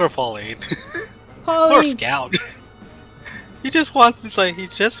 Poor Pauline. Poor Scout. He just wants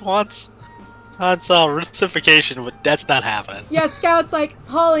reciprocation, but that's not happening. Yeah, Scout's like,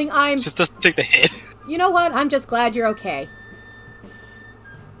 Pauline, just doesn't take the hit. You know what? I'm just glad you're okay.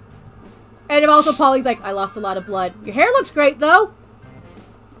 And also Pauline's like, I lost a lot of blood. Your hair looks great, though.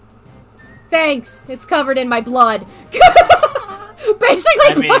 Thanks. It's covered in my blood.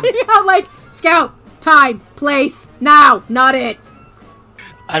 Basically pointing out, like, Scout, time, place, now, not it.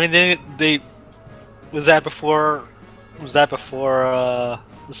 I mean, they was that before the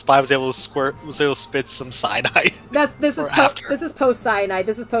spy was able to spit some cyanide? This is post cyanide.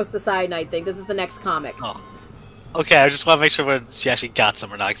 This is post the cyanide thing. This is the next comic. Oh. Okay, I just want to make sure when she actually got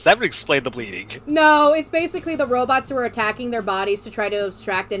some or not, because that would explain the bleeding. No, it's basically the robots who are attacking their bodies to try to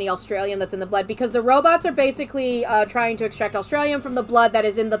extract any Australian that's in the blood, because the robots are basically trying to extract Australian from the blood that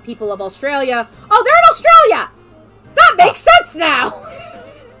is in the people of Australia. Oh, they're in Australia! That makes sense now!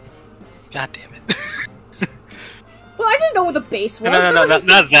 God damn it. Well, I didn't know what the base was. No,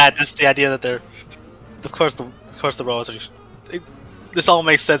 not that. Just the idea that they're... Of course the robots are... This all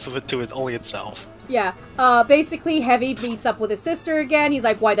makes sense with it to it only itself. Yeah, basically Heavy meets up with his sister again. He's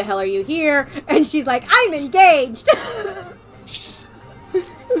like, why the hell are you here? And she's like, I'm engaged! She's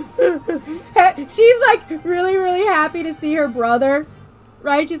like really, really happy to see her brother.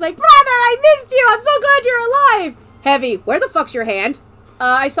 Right? She's like, brother, I missed you! I'm so glad you're alive! Heavy, where the fuck's your hand?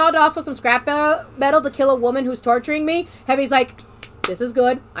 I sawed off with some scrap metal to kill a woman who's torturing me. Heavy's like, this is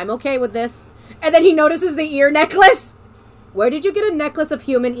good. I'm okay with this. And then he notices the ear necklace. Where did you get a necklace of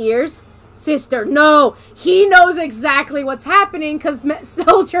human ears? Sister, no! He knows exactly what's happening because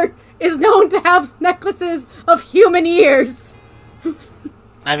Soldier is known to have necklaces of human ears.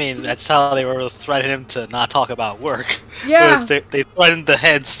 I mean, that's how they were threatening him to not talk about work. Yeah. They threatened the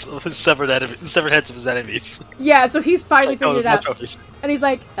heads of his severed heads of his enemies. Yeah, so he's finally figured it out. Trophies. And he's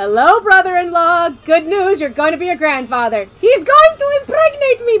like, hello, brother-in-law. Good news, you're going to be a grandfather. He's going to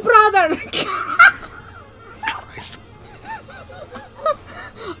impregnate me, brother!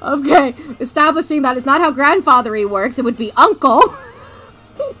 Okay, establishing that is not how grandfathery works. It would be uncle.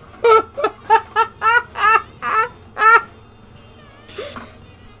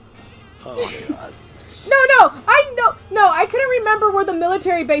 Oh my god. No, I couldn't remember where the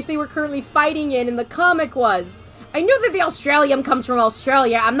military base they were currently fighting in the comic was. I knew that the Australium comes from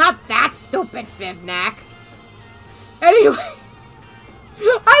Australia. I'm not that stupid, Fibnack. Anyway,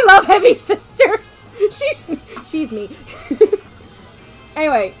 I love Heavy's sister. She's me.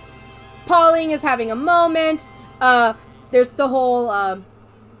 Anyway, Pauline is having a moment. There's the whole,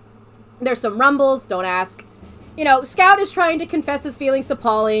 there's some rumbles, don't ask. You know, Scout is trying to confess his feelings to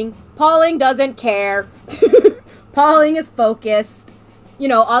Pauline. Pauline doesn't care. Pauline is focused, you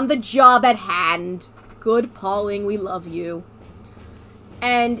know, on the job at hand. Good Pauline, we love you.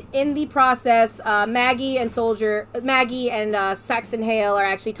 And in the process, Maggie and Saxon Hale are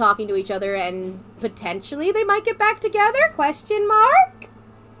actually talking to each other, and potentially they might get back together? Question mark?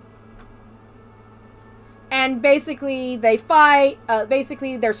 And basically, they fight.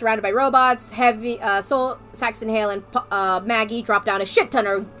 Basically, they're surrounded by robots. Saxon Hale and Maggie drop down a shit ton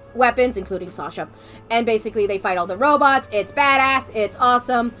of weapons, including Sasha. And basically, they fight all the robots. It's badass. It's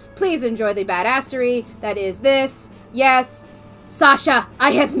awesome. Please enjoy the badassery. That is this. Yes. Sasha,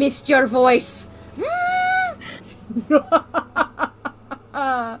 I have missed your voice.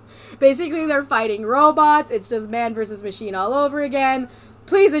 Basically, they're fighting robots. It's just man versus machine all over again.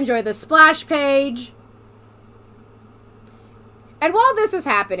 Please enjoy the splash page. And while this is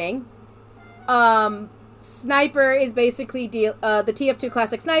happening, Sniper is basically... the TF2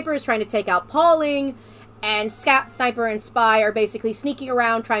 Classic Sniper is trying to take out Pauling, and Scout, Sniper, and Spy are basically sneaking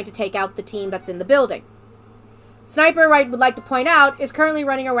around trying to take out the team that's in the building. Sniper, would like to point out, is currently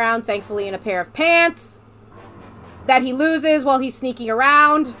running around, thankfully, in a pair of pants that he loses while he's sneaking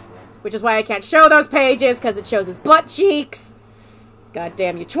around, which is why I can't show those pages, because it shows his butt cheeks. God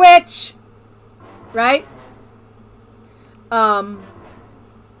damn you, Twitch. Right? And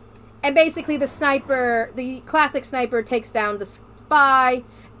basically the Classic Sniper takes down the Spy,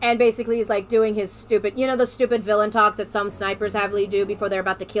 and basically is like doing his stupid, the stupid villain talk that some snipers heavily do before they're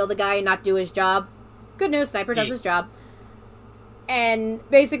about to kill the guy and not do his job. Good news, Sniper does his job. And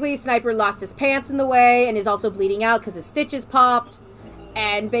basically, Sniper lost his pants in the way and is also bleeding out because his stitches popped.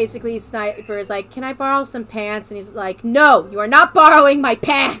 And basically, Sniper is like, can I borrow some pants? And he's like, no, you are not borrowing my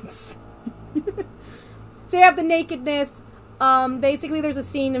pants. So you have the nakedness. Basically, there's a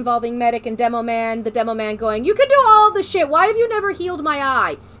scene involving Medic and Demo Man. The Demo Man going, you can do all the shit. Why have you never healed my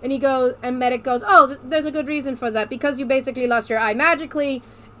eye? And Medic goes, oh, there's a good reason for that. Because you basically lost your eye magically.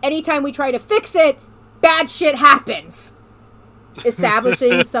 Anytime we try to fix it, bad shit happens.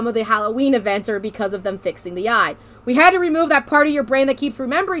 Establishing some of the Halloween events are because of them fixing the eye. We had to remove that part of your brain that keeps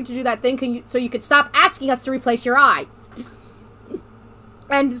remembering to do that thing so you could stop asking us to replace your eye.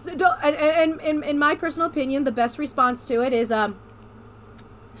 And in my personal opinion, the best response to it is,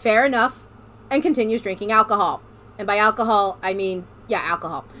 fair enough, and continues drinking alcohol. And by alcohol, I mean, yeah,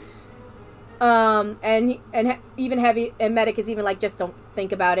 alcohol. And even Heavy and Medic is even like, just don't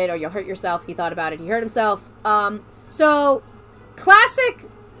think about it or you'll hurt yourself. He thought about it. He hurt himself. So classic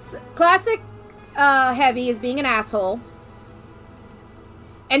Heavy is being an asshole.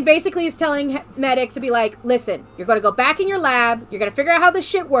 And basically is telling Medic to be like, listen, you're going to go back in your lab. You're going to figure out how this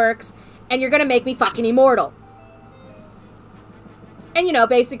shit works. And you're going to make me fucking immortal. And,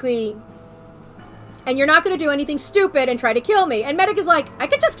 basically... And you're not going to do anything stupid and try to kill me. And Medic is like, I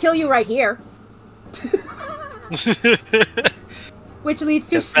could just kill you right here. Which leads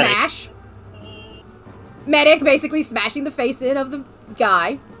to Smash. Medic basically smashing the face in of the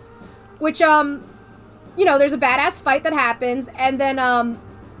guy. Which, there's a badass fight that happens. And then,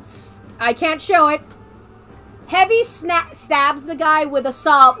 I can't show it. Heavy stabs the guy with a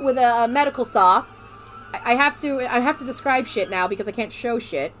saw, with a medical saw. I have to describe shit now because I can't show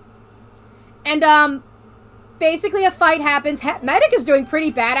shit. And, basically a fight happens. Medic is doing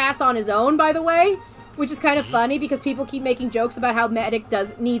pretty badass on his own, by the way. Which is kind of funny because people keep making jokes about how Medic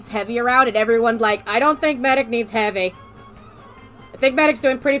needs Heavy around. And everyone's like, I don't think Medic needs Heavy. I think Medic's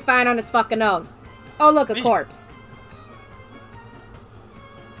doing pretty fine on his fucking own. Oh, look, a corpse.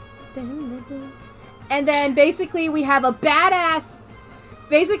 And then, basically, we have a badass...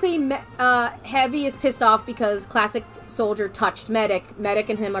 Basically, Heavy is pissed off because Classic Soldier touched Medic. Medic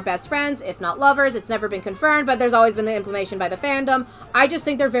and him are best friends, if not lovers. It's never been confirmed, but there's always been the inflammation by the fandom. I just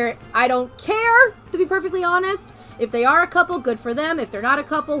think they're very... I don't care, to be perfectly honest. If they are a couple, good for them. If they're not a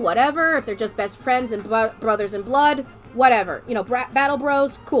couple, whatever. If they're just best friends and brothers in blood, whatever. Battle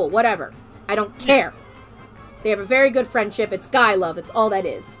bros, cool, whatever. I don't care. They have a very good friendship. It's guy love. It's all that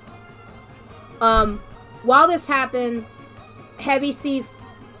is. While this happens... Heavy sees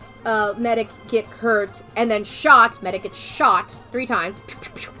Medic get hurt and then shot. Medic gets shot 3 times.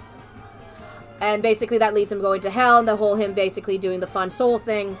 And basically that leads him going to hell and the whole him basically doing the fun soul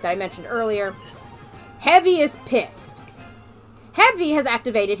thing that I mentioned earlier. Heavy is pissed. Heavy has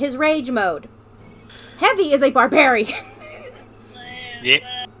activated his rage mode. Heavy is a barbarian.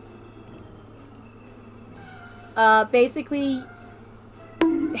 Yeah. Basically,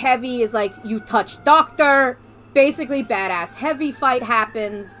 Heavy is like, you touched Doctor. Basically, badass Heavy fight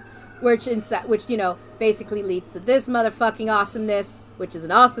happens, which basically leads to this motherfucking awesomeness, which is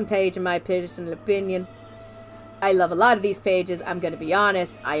an awesome page in my personal opinion. I love a lot of these pages, I'm gonna be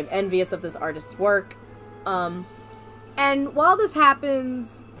honest. I am envious of this artist's work. And while this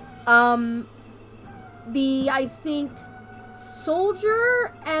happens, I think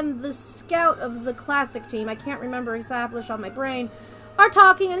Soldier and the Scout of the classic team, I can't remember, established on my brain, are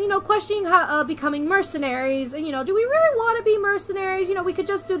talking and, you know, questioning how, becoming mercenaries. And, you know, do we really want to be mercenaries? You know, we could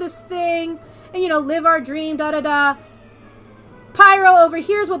just do this thing and, you know, live our dream, da-da-da. Pyro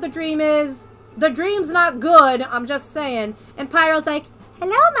overhears what the dream is. The dream's not good, I'm just saying. And Pyro's like,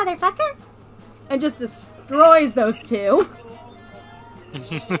 hello, motherfucker. And just destroys those two.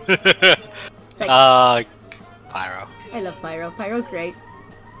 Pyro. I love Pyro. Pyro's great.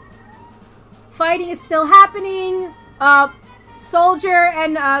 Fighting is still happening. Soldier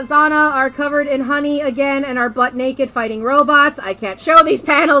and Zana are covered in honey again and are butt naked fighting robots. I can't show these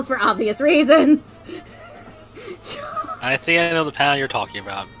panels for obvious reasons. I think I know the panel you're talking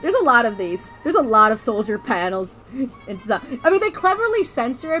about. There's a lot of these. There's a lot of soldier panels. I mean, they cleverly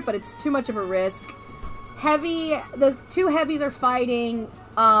censor it, but it's too much of a risk. The two heavies are fighting.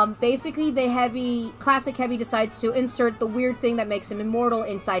 Basically, classic heavy decides to insert the weird thing that makes him immortal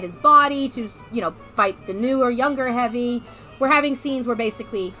inside his body to, you know, fight the newer, younger heavy. We're having scenes where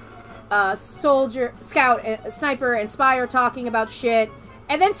basically, Soldier, Scout, Sniper, and Spy are talking about shit,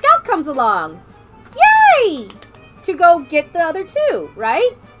 and then Scout comes along. Yay! To go get the other two,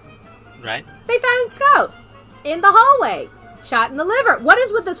 right? Right. They found Scout in the hallway, shot in the liver. What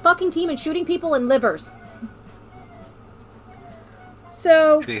is with this fucking team and shooting people in livers?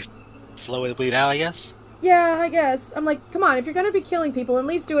 So... slowly bleed out, I guess? Yeah, I guess. I'm like, come on, if you're gonna be killing people, at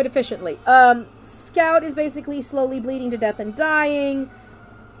least do it efficiently. Scout is basically slowly bleeding to death and dying.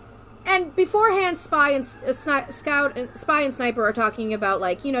 And beforehand, Spy and Sniper are talking about,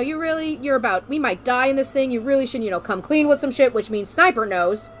 like, you know, we might die in this thing, you really should, you know, come clean with some shit, which means Sniper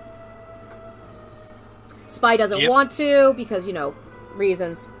knows. Spy doesn't want to, because, you know,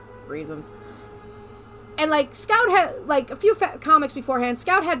 reasons. And, like, Scout had, like, a few comics beforehand,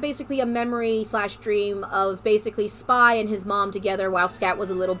 Scout had basically a memory/dream of basically Spy and his mom together while Scout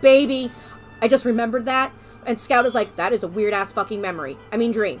was a little baby. I just remembered that. And Scout is like, that is a weird-ass fucking memory. I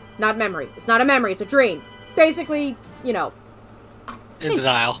mean dream, not memory. It's not a memory, it's a dream. Basically, you know. In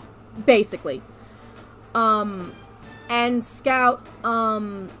denial. Basically. And Scout,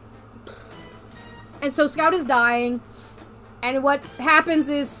 and so Scout is dying. And what happens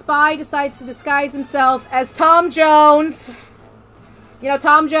is Spy decides to disguise himself as Tom Jones. You know,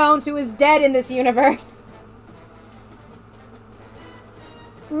 Tom Jones, who is dead in this universe.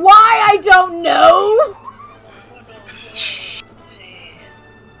 Why? I don't know!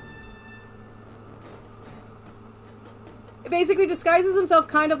 Basically disguises himself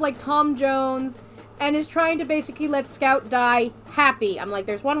kind of like Tom Jones and is trying to basically let Scout die happy. I'm like,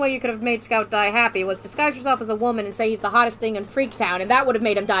 there's one way you could have made Scout die happy, was disguise yourself as a woman and say he's the hottest thing in Freaktown, and that would have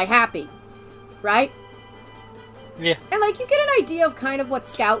made him die happy. Right? Yeah. And, like, you get an idea of kind of what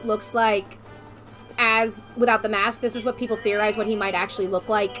Scout looks like as, without the mask. This is what people theorize what he might actually look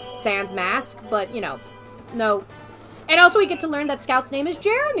like sans mask, but, you know, no. And also we get to learn that Scout's name is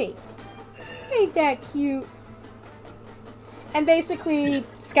Jeremy. Ain't that cute? And basically,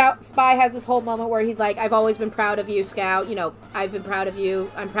 Spy has this whole moment where he's like, I've always been proud of you, Scout. You know, I've been proud of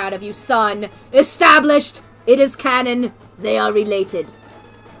you. I'm proud of you, son. Established! It is canon. They are related.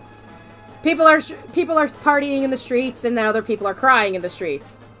 People are partying in the streets, and then other people are crying in the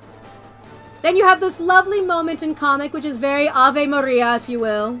streets. Then you have this lovely moment in comic, which is very Ave Maria, if you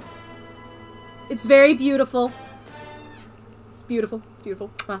will. It's very beautiful. It's beautiful. It's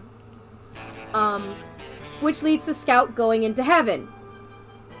beautiful. Which leads to Scout going into heaven.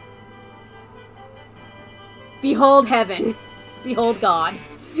 Behold heaven. Behold God.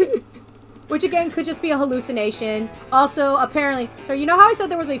 Which again could just be a hallucination. Also, apparently... So you know how I said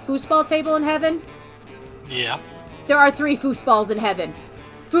there was a foosball table in heaven? Yeah. There are 3 foosballs in heaven.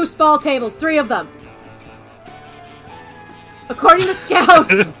 Foosball tables, 3 of them. According to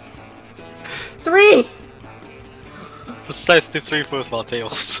Scout. 3! Precisely 3 foosball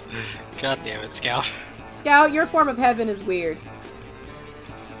tables. God damn it, Scout. Scout, your form of heaven is weird.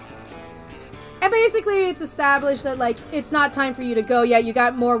 And basically, it's established that, like, it's not time for you to go yet. You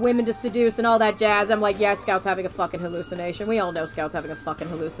got more women to seduce and all that jazz. I'm like, yeah, Scout's having a fucking hallucination. We all know Scout's having a fucking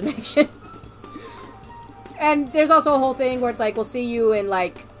hallucination. And there's also a whole thing where it's like, we'll see you in,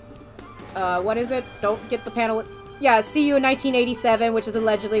 like, what is it? Don't get the panel. Yeah, see you in 1987, which is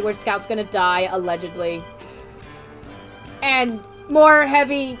allegedly where Scout's gonna die, allegedly. And more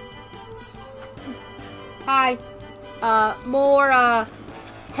heavy... Hi. More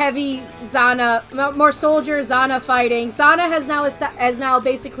heavy Zana, more soldier Zana fighting. Zana has now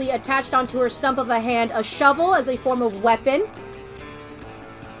basically attached onto her stump of a hand a shovel as a form of weapon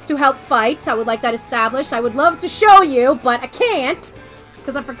to help fight. I would like that established. I would love to show you, but I can't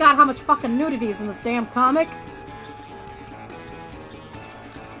because I forgot how much fucking nudity is in this damn comic.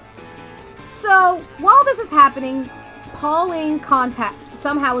 So, while this is happening, Pauline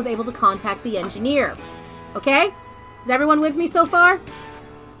somehow was able to contact the engineer. Okay? Is everyone with me so far?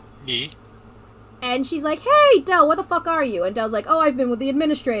 Yeah. And she's like, hey, Del, what the fuck are you? And Del's like, oh, I've been with the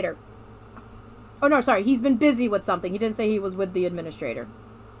administrator. Oh, no, sorry. He's been busy with something. He didn't say he was with the administrator.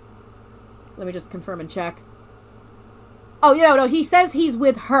 Let me just confirm and check. Oh, no, he says he's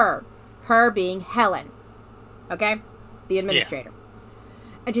with her. Her being Helen. Okay? The administrator. Yeah.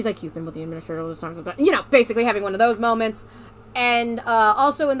 And she's like, you've been with the administrator all this time. You know, basically having one of those moments. And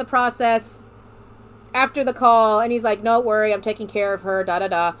also in the process, after the call, and he's like, don't worry, I'm taking care of her,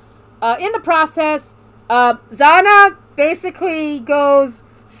 da-da-da. In the process, Zana basically goes,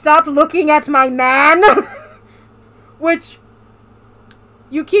 stop looking at my man. Which,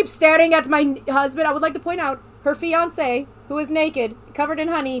 you keep staring at my husband. I would like to point out, her fiancé, who is naked, covered in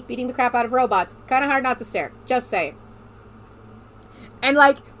honey, beating the crap out of robots. Kind of hard not to stare. Just saying. And,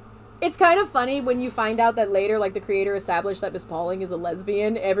 like, it's kind of funny when you find out that later, like, the creator established that Miss Pauling is a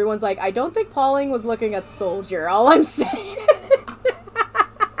lesbian. Everyone's like, I don't think Pauling was looking at Soldier. All I'm saying.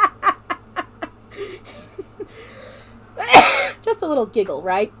 Just a little giggle,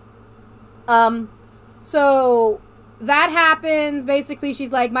 right? So that happens. Basically,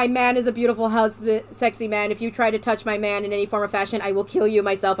 she's like, my man is a beautiful husband, sexy man. If you try to touch my man in any form or fashion, I will kill you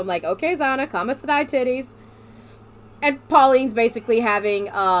myself. I'm like, okay, Zana, cometh thy titties. And Pauline's basically having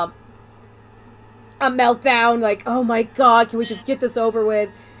a meltdown, like, oh my god, can we just get this over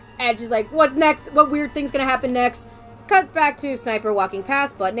with? And she's like, what's next? What weird thing's gonna happen next? Cut back to Sniper walking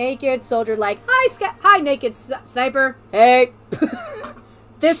past, butt naked. Soldier like, hi, naked Sniper. Hey.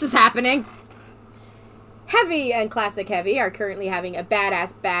 This is happening. Heavy and Classic Heavy are currently having a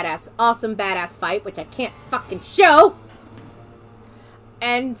awesome badass fight, which I can't fucking show.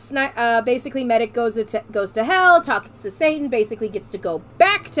 And basically Medic goes to hell, talks to Satan, basically gets to go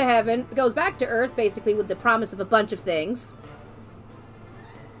back to heaven, goes back to Earth, basically with the promise of a bunch of things.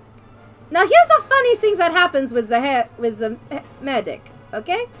 Now here's the funny things that happens with the Medic,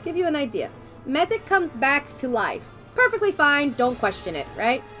 okay? Give you an idea. Medic comes back to life. Perfectly fine, don't question it,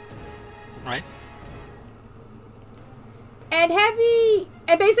 right? Right. And Heavy,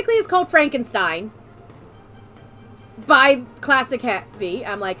 and basically is called Frankenstein. By Classic Heavy.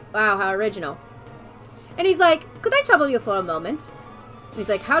 I'm like, wow, how original. And he's like, could I trouble you for a moment? And he's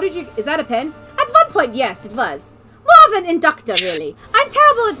like, is that a pen? At one point, yes, it was. More of an inductor, really. I'm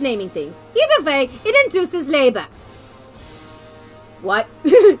terrible at naming things. Either way, it induces labor. What?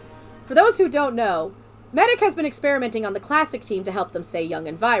 For those who don't know, Medic has been experimenting on the Classic team to help them stay young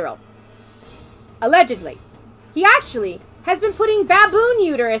and viral. Allegedly. He actually has been putting baboon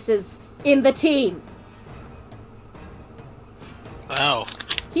uteruses in the team. Oh.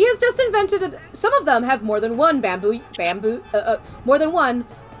 He has just invented some of them have more than one baboon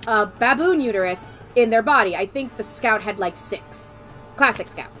uterus in their body. I think the Scout had like 6. Classic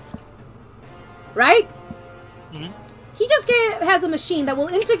Scout. Right? Mm-hmm. He just has a machine that will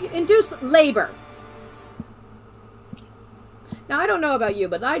induce labor. Now, I don't know about you,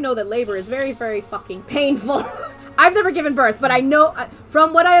 but I know that labor is very, very fucking painful. I've never given birth, but I know,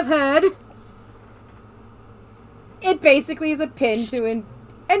 from what I have heard, it basically is a pin to,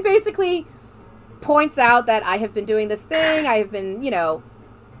 and basically points out that I have been doing this thing, I have been, it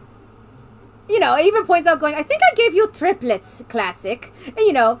even points out going, I think I gave you triplets, Classic,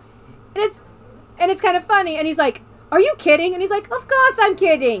 and and it's kind of funny, and he's like, are you kidding? And he's like, of course I'm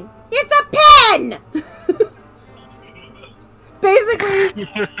kidding, it's a pen! Basically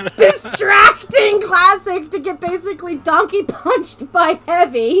distracting Classic to get basically donkey punched by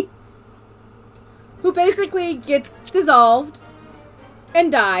Heavy, who basically gets dissolved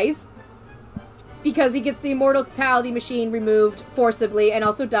and dies because he gets the immortality machine removed forcibly and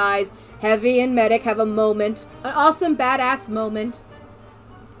also dies. Heavy and Medic have a moment, an awesome badass moment,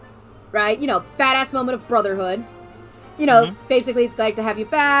 right? Badass moment of brotherhood. Basically it's glad to have you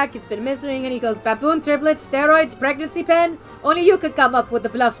back, it's been missing, and he goes, baboon, triplets, steroids, pregnancy pen? Only you could come up with the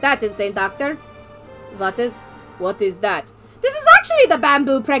bluff that, insane doctor. What is that? This is actually the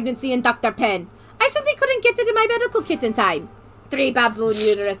bamboo pregnancy inductor pen. I simply couldn't get it in my medical kit in time. 3 baboon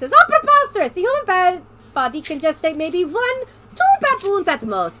uteruses. Oh, preposterous! The human body can just take maybe 1, 2 baboons at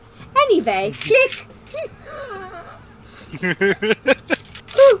most. Anyway, click.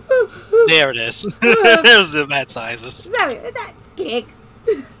 There it is. There's the mad sizes. Click.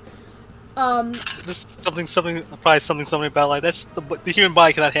 Just something about like that's the human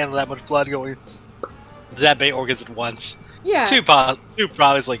body cannot handle that much blood going to that many organs at once. Yeah. 2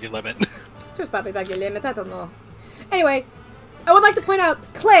 probably is like your limit. 2 is probably like your limit. I don't know. Anyway, I would like to point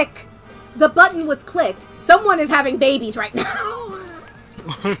out, click. The button was clicked. Someone is having babies right now.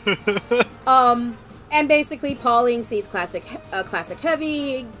 And basically, Pauline sees Classic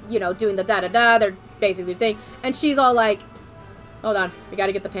Heavy, you know, doing the da-da-da, they're basically the thing, and she's all like, hold on, we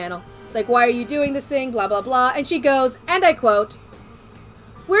gotta get the panel. It's like, why are you doing this thing, blah, blah, blah, and she goes, and I quote,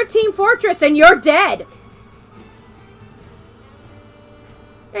 "We're Team Fortress and you're dead!"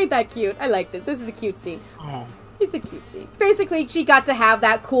 Ain't that cute? I like this. This is a cute scene. Oh. It's a cute scene. Basically, she got to have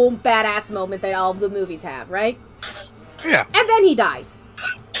that cool, badass moment that all the movies have, right? Yeah. And then he dies.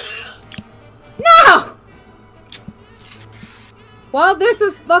 No! While this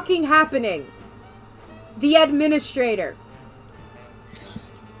is fucking happening, the administrator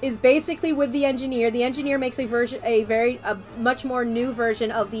is basically with the engineer. The engineer makes a much more new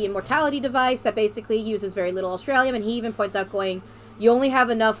version of the immortality device that basically uses very little Australium, and he even points out going, you only have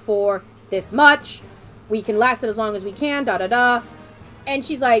enough for this much, we can last it as long as we can, da-da-da. And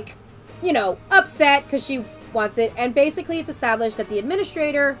she's like, you know, upset because she wants it, and basically it's established that the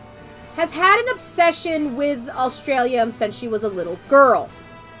administrator has had an obsession with Australium since she was a little girl.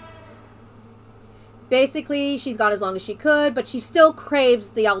 Basically, she's gone as long as she could, but she still craves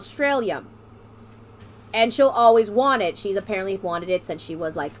the Australium. And she'll always want it. She's apparently wanted it since she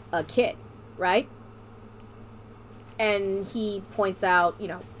was, like, a kid, right? And he points out, you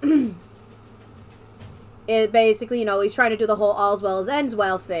know, it basically, you know, he's trying to do the whole all's well as ends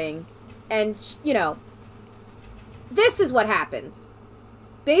well thing. And, you know, this is what happens.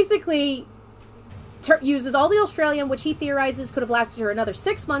 Basically, uses all the Australium, which he theorizes could have lasted her another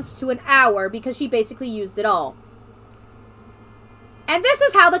 6 months to an hour because she basically used it all. And this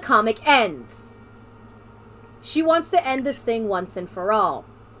is how the comic ends. She wants to end this thing once and for all.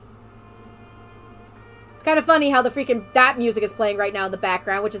 It's kind of funny how the freaking that music is playing right now in the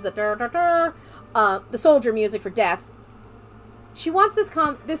background, which is the soldier music for death. She wants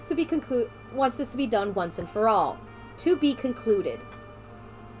this to be done once and for all, to be concluded.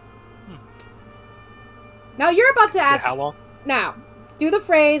 Now you're about to ask. How long? Now, do the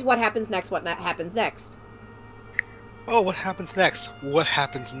phrase. What happens next? What happens next? Oh, what happens next? What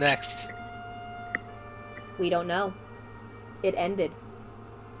happens next? We don't know. It ended.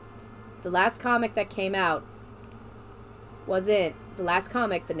 The last comic that came out was it. The last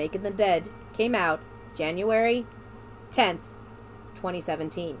comic, The Naked and the Dead, came out January 10th,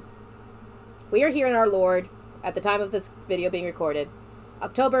 2017. We are here in our Lord, at the time of this video being recorded,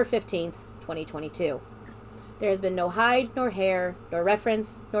 October 15th, 2022. There has been no hide, nor hair, nor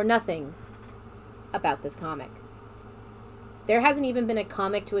reference, nor nothing about this comic. There hasn't even been a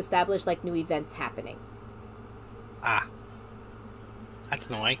comic to establish, like, new events happening. Ah. That's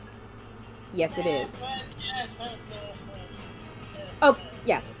annoying. Yes, it is. Oh,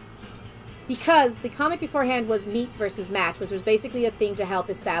 yes. Because the comic beforehand was Meat versus Match, which was basically a thing to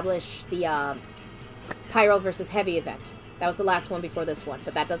help establish the Pyro versus Heavy event. That was the last one before this one,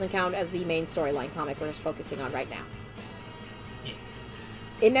 but that doesn't count as the main storyline comic we're focusing on right now.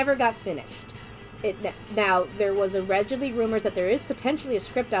 It never got finished. Now, there was allegedly rumors that there is potentially a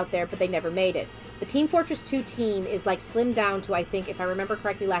script out there, but they never made it. The Team Fortress 2 team is, like, slimmed down to, I think, if I remember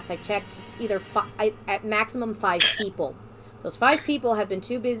correctly last I checked, either at maximum 5 people. Those 5 people have been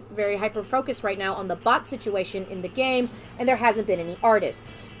too busy, very hyper-focused right now on the bot situation in the game, and there hasn't been any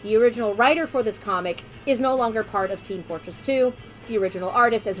artists. The original writer for this comic is no longer part of Team Fortress 2, the original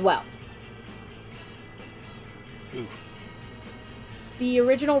artist as well. Oof. The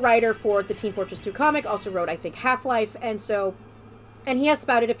original writer for the Team Fortress 2 comic also wrote, I think, Half-Life, and he has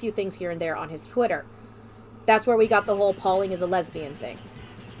spouted a few things here and there on his Twitter. That's where we got the whole Pauling is a lesbian thing.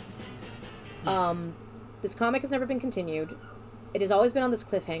 This comic has never been continued. It has always been on this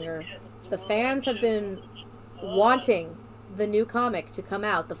cliffhanger. The fans have been wanting the new comic to come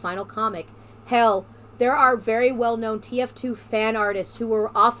out, the final comic. Hell, there are very well-known TF2 fan artists who are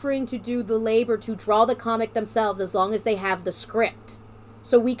offering to do the labor to draw the comic themselves as long as they have the script,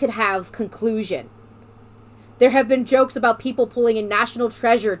 so we could have conclusion. There have been jokes about people pulling in National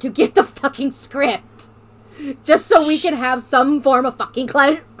Treasure to get the fucking script, just so we can have some form of fucking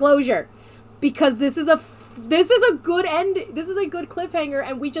closure, because this is a good end. This is a good cliffhanger,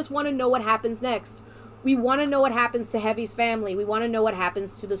 and we just want to know what happens next. We want to know what happens to Heavy's family. We want to know what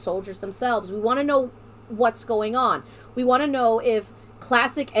happens to the soldiers themselves. We want to know what's going on. We want to know if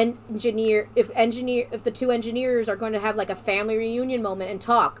if the 2 engineers are going to have, like, a family reunion moment and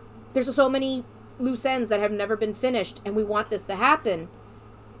talk. There's so many loose ends that have never been finished, and we want this to happen.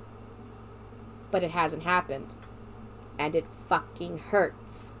 But it hasn't happened. And it fucking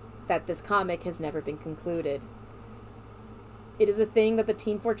hurts that this comic has never been concluded. It is a thing that the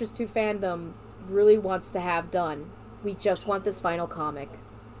Team Fortress 2 fandom really wants to have done. We just want this final comic.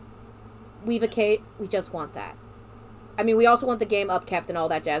 We just want that. I mean, we also want the game upkept and all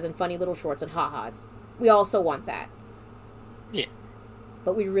that jazz and funny little shorts and ha-has. We also want that. Yeah.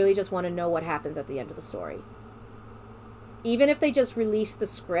 But we really just want to know what happens at the end of the story. Even if they just release the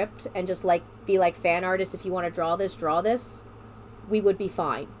script and just, like, be like, fan artists, if you want to draw this, we would be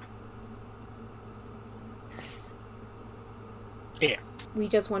fine. Yeah. We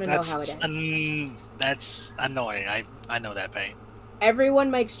just want to know how it ends. That's annoying. I know that pain. Everyone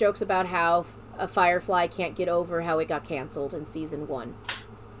makes jokes about how a Firefly can't get over how it got canceled in season 1.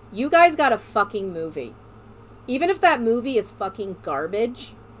 You guys got a fucking movie. Even if that movie is fucking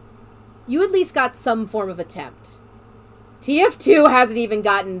garbage, you at least got some form of attempt. TF2 hasn't even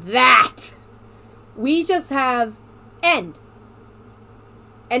gotten that. We just have end.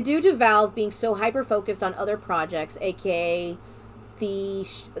 And due to Valve being so hyper-focused on other projects, aka the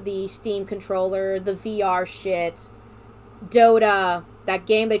Steam controller, the VR shit, Dota, that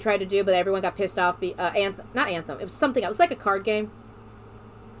game they tried to do, but everyone got pissed off. Not Anthem. It was something. It was like a card game.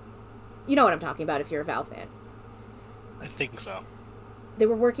 You know what I'm talking about if you're a Valve fan. I think so. They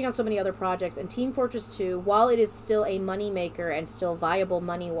were working on so many other projects, and Team Fortress 2, while it is still a moneymaker and still viable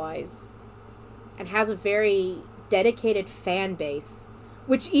money-wise, and has a very dedicated fan base,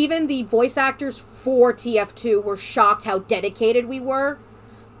 which even the voice actors for TF2 were shocked how dedicated we were,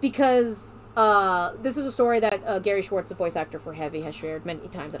 because this is a story that Gary Schwartz, the voice actor for Heavy, has shared many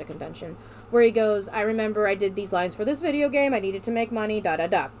times at a convention, where he goes, I remember I did these lines for this video game, I needed to make money,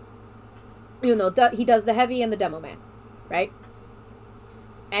 da-da-da. You know, he does the Heavy and the Demo Man, right?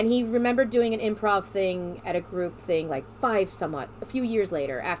 And he remembered doing an improv thing at a group thing, like a few years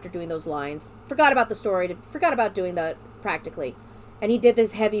later, after doing those lines. Forgot about the story, forgot about doing that practically. And he did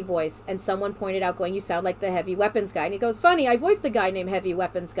this Heavy voice, and someone pointed out, going, you sound like the Heavy Weapons guy. And he goes, funny, I voiced the guy named Heavy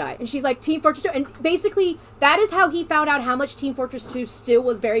Weapons guy. And she's like, Team Fortress 2. And basically, that is how he found out how much Team Fortress 2 still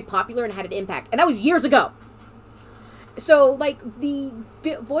was very popular and had an impact. And that was years ago. So, like, the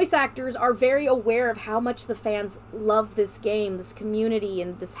voice actors are very aware of how much the fans love this game, this community,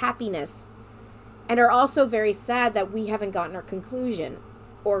 and this happiness. And are also very sad that we haven't gotten our conclusion.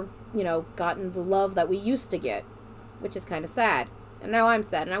 Or, you know, gotten the love that we used to get. Which is kind of sad. And now I'm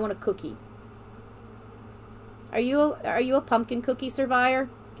sad, and I want a cookie. Are you a pumpkin cookie survivor?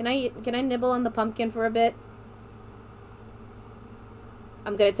 Can I nibble on the pumpkin for a bit?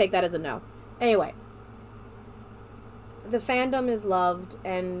 I'm gonna take that as a no. Anyway. The fandom is loved,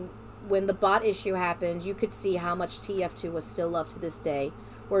 and when the bot issue happened, you could see how much TF2 was still loved to this day,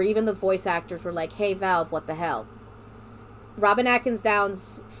 where even the voice actors were like, hey Valve, what the hell? Robin Atkins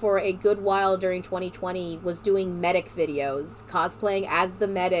Downs, for a good while during 2020, was doing medic videos, cosplaying as the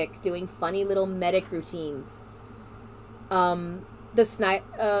medic, doing funny little medic routines. Ellen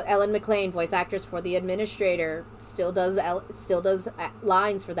McLean, voice actress for the Administrator, still does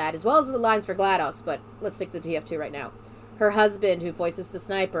lines for that, as well as the lines for GLaDOS, but let's stick to TF2 right now. Her husband, who voices the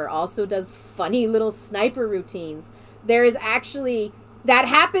sniper, also does funny little sniper routines. There is actually... That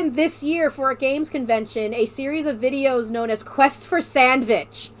happened this year for a games convention, a series of videos known as Quest for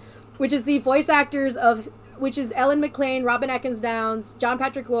Sandwich, which is the voice actors of, which is Ellen McLean, Robin Atkins Downs, John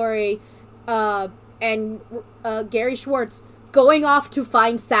Patrick Laurie, and Gary Schwartz going off to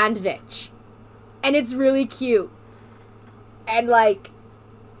find Sandwich. And it's really cute. And, like,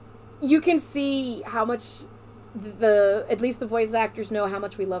 you can see how much at least the voice actors know how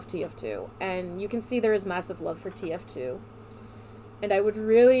much we love TF2. And you can see there is massive love for TF2. And I would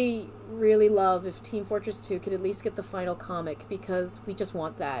really, really love if Team Fortress 2 could at least get the final comic, because we just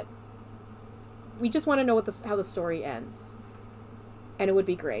want that. We just want to know how the story ends. And it would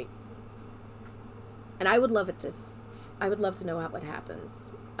be great. And I would love to know what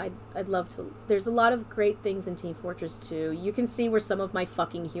happens. I'd love to. There's a lot of great things in Team Fortress 2. You can see where some of my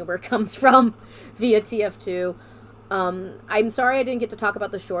fucking humor comes from via TF2. I'm sorry I didn't get to talk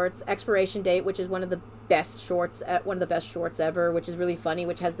about the shorts. Expiration Date, which is one of the best shorts ever, which is really funny,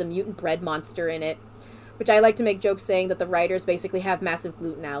 which has the mutant bread monster in it, which I like to make jokes saying that the writers basically have massive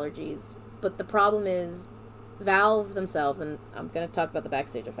gluten allergies. But the problem is Valve themselves, and I'm going to talk about the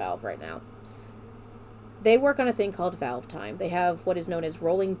backstage of Valve right now. They work on a thing called Valve Time. They have what is known as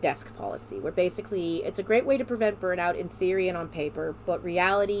rolling desk policy, where basically it's a great way to prevent burnout in theory and on paper, but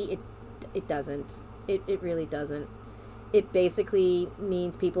reality, it doesn't. It really doesn't. It basically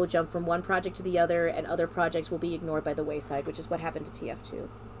means people jump from one project to the other, and other projects will be ignored by the wayside, which is what happened to TF2,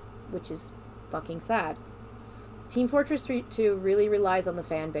 which is fucking sad. Team Fortress 2 really relies on the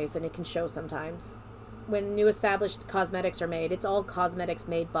fan base, and it can show sometimes. When new established cosmetics are made, it's all cosmetics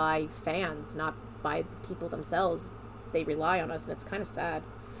made by fans, not by the people themselves. They rely on us, and it's kind of sad.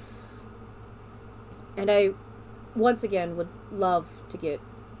 And I, once again, would love to get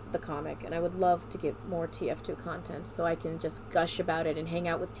the comic, and I would love to get more TF2 content so I can just gush about it and hang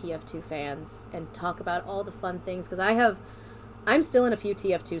out with TF2 fans and talk about all the fun things, because I'm still in a few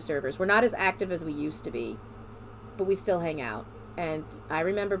TF2 servers. We're not as active as we used to be, but we still hang out. And I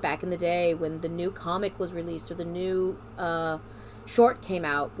remember back in the day when the new comic was released or the new short came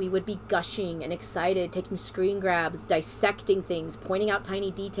out, we would be gushing and excited, taking screen grabs, dissecting things, pointing out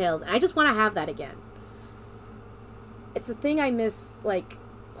tiny details, and I just want to have that again. It's a thing I miss, like,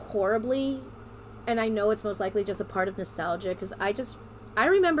 horribly, and I know it's most likely just a part of nostalgia, because I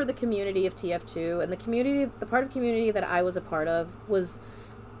remember the community of TF2, and the part of community that I was a part of was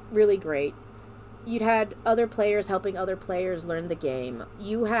really great. You'd had other players helping other players learn the game.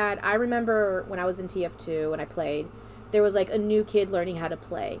 I remember when I was in TF2, when I played, there was, like, a new kid learning how to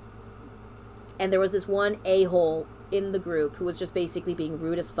play. And there was this one a-hole in the group who was just basically being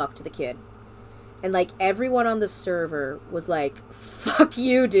rude as fuck to the kid. And, like, everyone on the server was like, fuck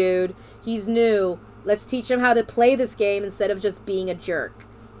you, dude. He's new. Let's teach him how to play this game instead of just being a jerk.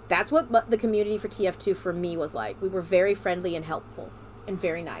 That's what the community for TF2 for me was like. We were very friendly and helpful and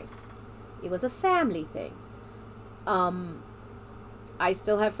very nice. It was a family thing. I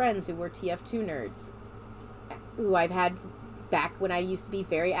still have friends who were TF2 nerds, who I've had back when I used to be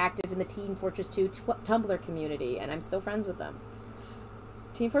very active in the Team Fortress 2 Tumblr community, and I'm still friends with them.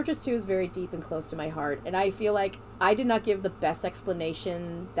 Team Fortress 2 is very deep and close to my heart, and I feel like I did not give the best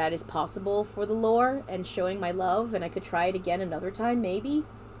explanation that is possible for the lore and showing my love, and I could try it again another time, maybe,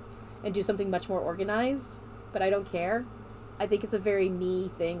 and do something much more organized, but I don't care. I think it's a very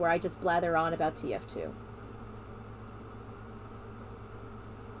me thing where I just blather on about TF2.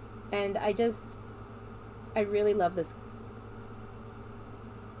 And I really love this.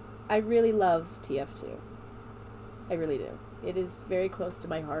 I really love TF2. I really do. It is very close to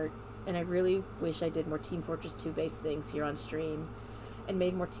my heart, and I really wish I did more Team Fortress 2 based things here on stream and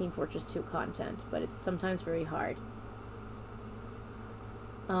made more Team Fortress 2 content, but it's sometimes very hard.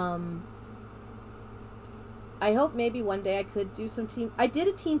 I hope maybe one day I could do some I did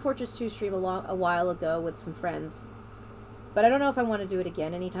a Team Fortress 2 stream a while ago with some friends, but I don't know if I want to do it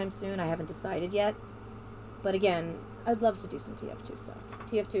again anytime soon. I haven't decided yet. But again, I'd love to do some TF2 stuff.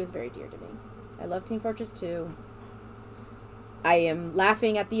 TF2 is very dear to me. I love Team Fortress 2. I am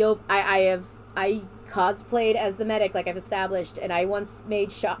laughing at the I cosplayed as the medic, like I've established, and I once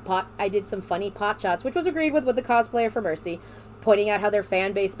made I did some funny pot shots, which was agreed with the cosplayer for Mercy, pointing out how their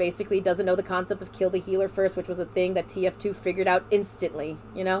fan base basically doesn't know the concept of kill the healer first, which was a thing that TF2 figured out instantly,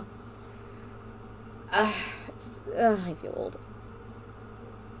 you know? I feel old.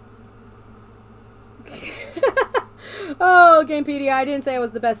 Oh, Gamepedia, I didn't say I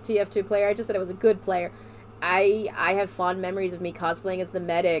was the best TF2 player, I just said I was a good player. I have fond memories of me cosplaying as the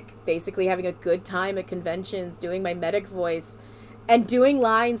medic, basically having a good time at conventions, doing my medic voice, and doing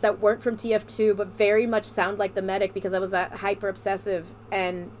lines that weren't from TF2, but very much sound like the medic because I was hyper-obsessive,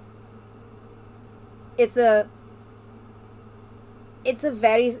 and it's a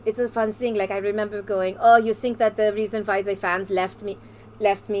fun thing. Like, I remember going, oh, you think that the reason why the fans left me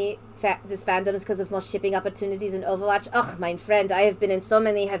this fandom is because of more shipping opportunities in Overwatch? Ugh, my friend, I have been in so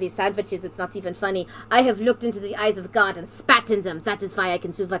many heavy sandwiches, it's not even funny. I have looked into the eyes of God and spat in them. That is why I can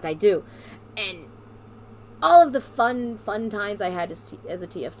do what I do. And all of the fun times I had as a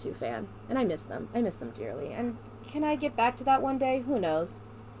TF2 fan. And I miss them. I miss them dearly. And can I get back to that one day? Who knows?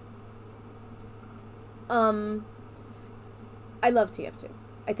 I love TF2.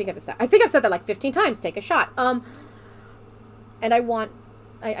 I think I've said that like 15 times. Take a shot. And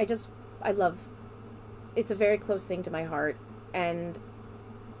I love, it's a very close thing to my heart, and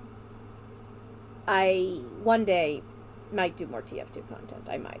I one day might do more TF2 content.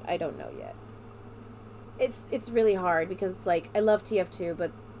 I don't know yet. It's really hard because, like, I love TF2,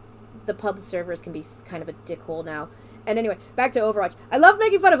 but the pub servers can be kind of a dickhole now. And anyway, back to Overwatch. I love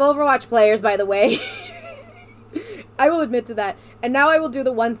making fun of Overwatch players, by the way. I will admit to that. And now I will do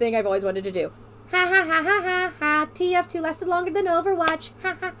the one thing I've always wanted to do. Ha ha ha ha ha ha. TF2 lasted longer than Overwatch.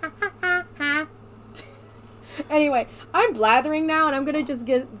 Ha ha ha ha ha ha. Anyway, I'm blathering now, and I'm gonna just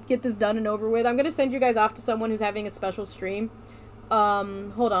get this done and over with. I'm gonna send you guys off to someone who's having a special stream.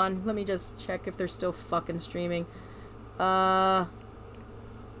 Hold on. Let me just check if they're still fucking streaming. Are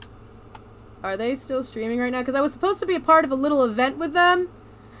they still streaming right now? Because I was supposed to be a part of a little event with them,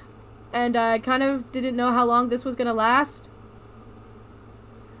 and I kind of didn't know how long this was gonna last.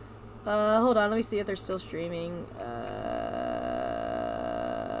 Hold on, let me see if they're still streaming.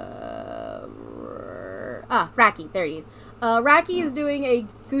 Raki, there he is. Raki is doing a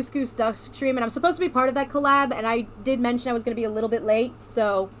Goose Dusk stream, and I'm supposed to be part of that collab, and I did mention I was going to be a little bit late,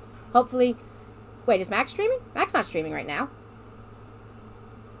 so hopefully... Wait, is Max streaming? Max not streaming right now.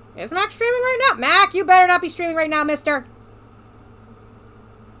 Is Mac streaming right now? Mac, you better not be streaming right now, mister.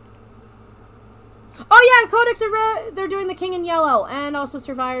 Oh, yeah, Codex are they're doing the King in Yellow. And also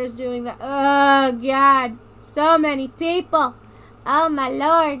Survivor's doing that. Oh, God. So many people. Oh, my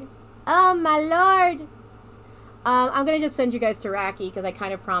Lord. Oh, my Lord. I'm going to just send you guys to Raki, because I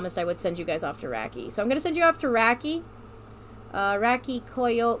kind of promised I would send you guys off to Raki. So I'm going to send you off to Raki. Raki,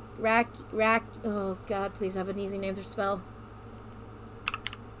 Koyo, Raki, oh, God, please have an easy name to spell.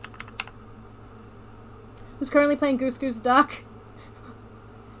 Who's currently playing Goose Goose Duck.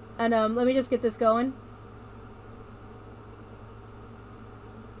 And, let me just get this going.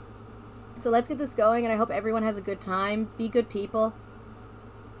 So let's get this going, and I hope everyone has a good time. Be good people.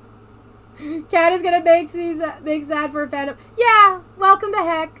 Cat is gonna make sad for a fandom. Yeah, welcome to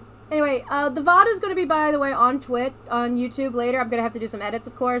heck. Anyway, the VOD is gonna be, by the way, on YouTube later. I'm gonna have to do some edits,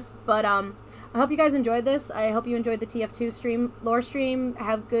 of course, but, I hope you guys enjoyed this. I hope you enjoyed the TF2 stream, lore stream.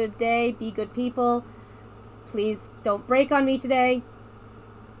 Have a good day. Be good people. Please don't break on me today.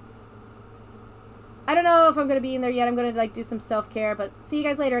 I don't know if I'm gonna be in there yet. I'm gonna, like, do some self-care, but see you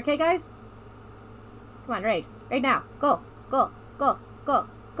guys later, okay, guys? Come on, raid. Raid now. Go. Go. Go. Go.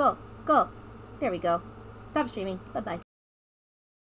 Go. Go. There we go. Stop streaming. Bye-bye.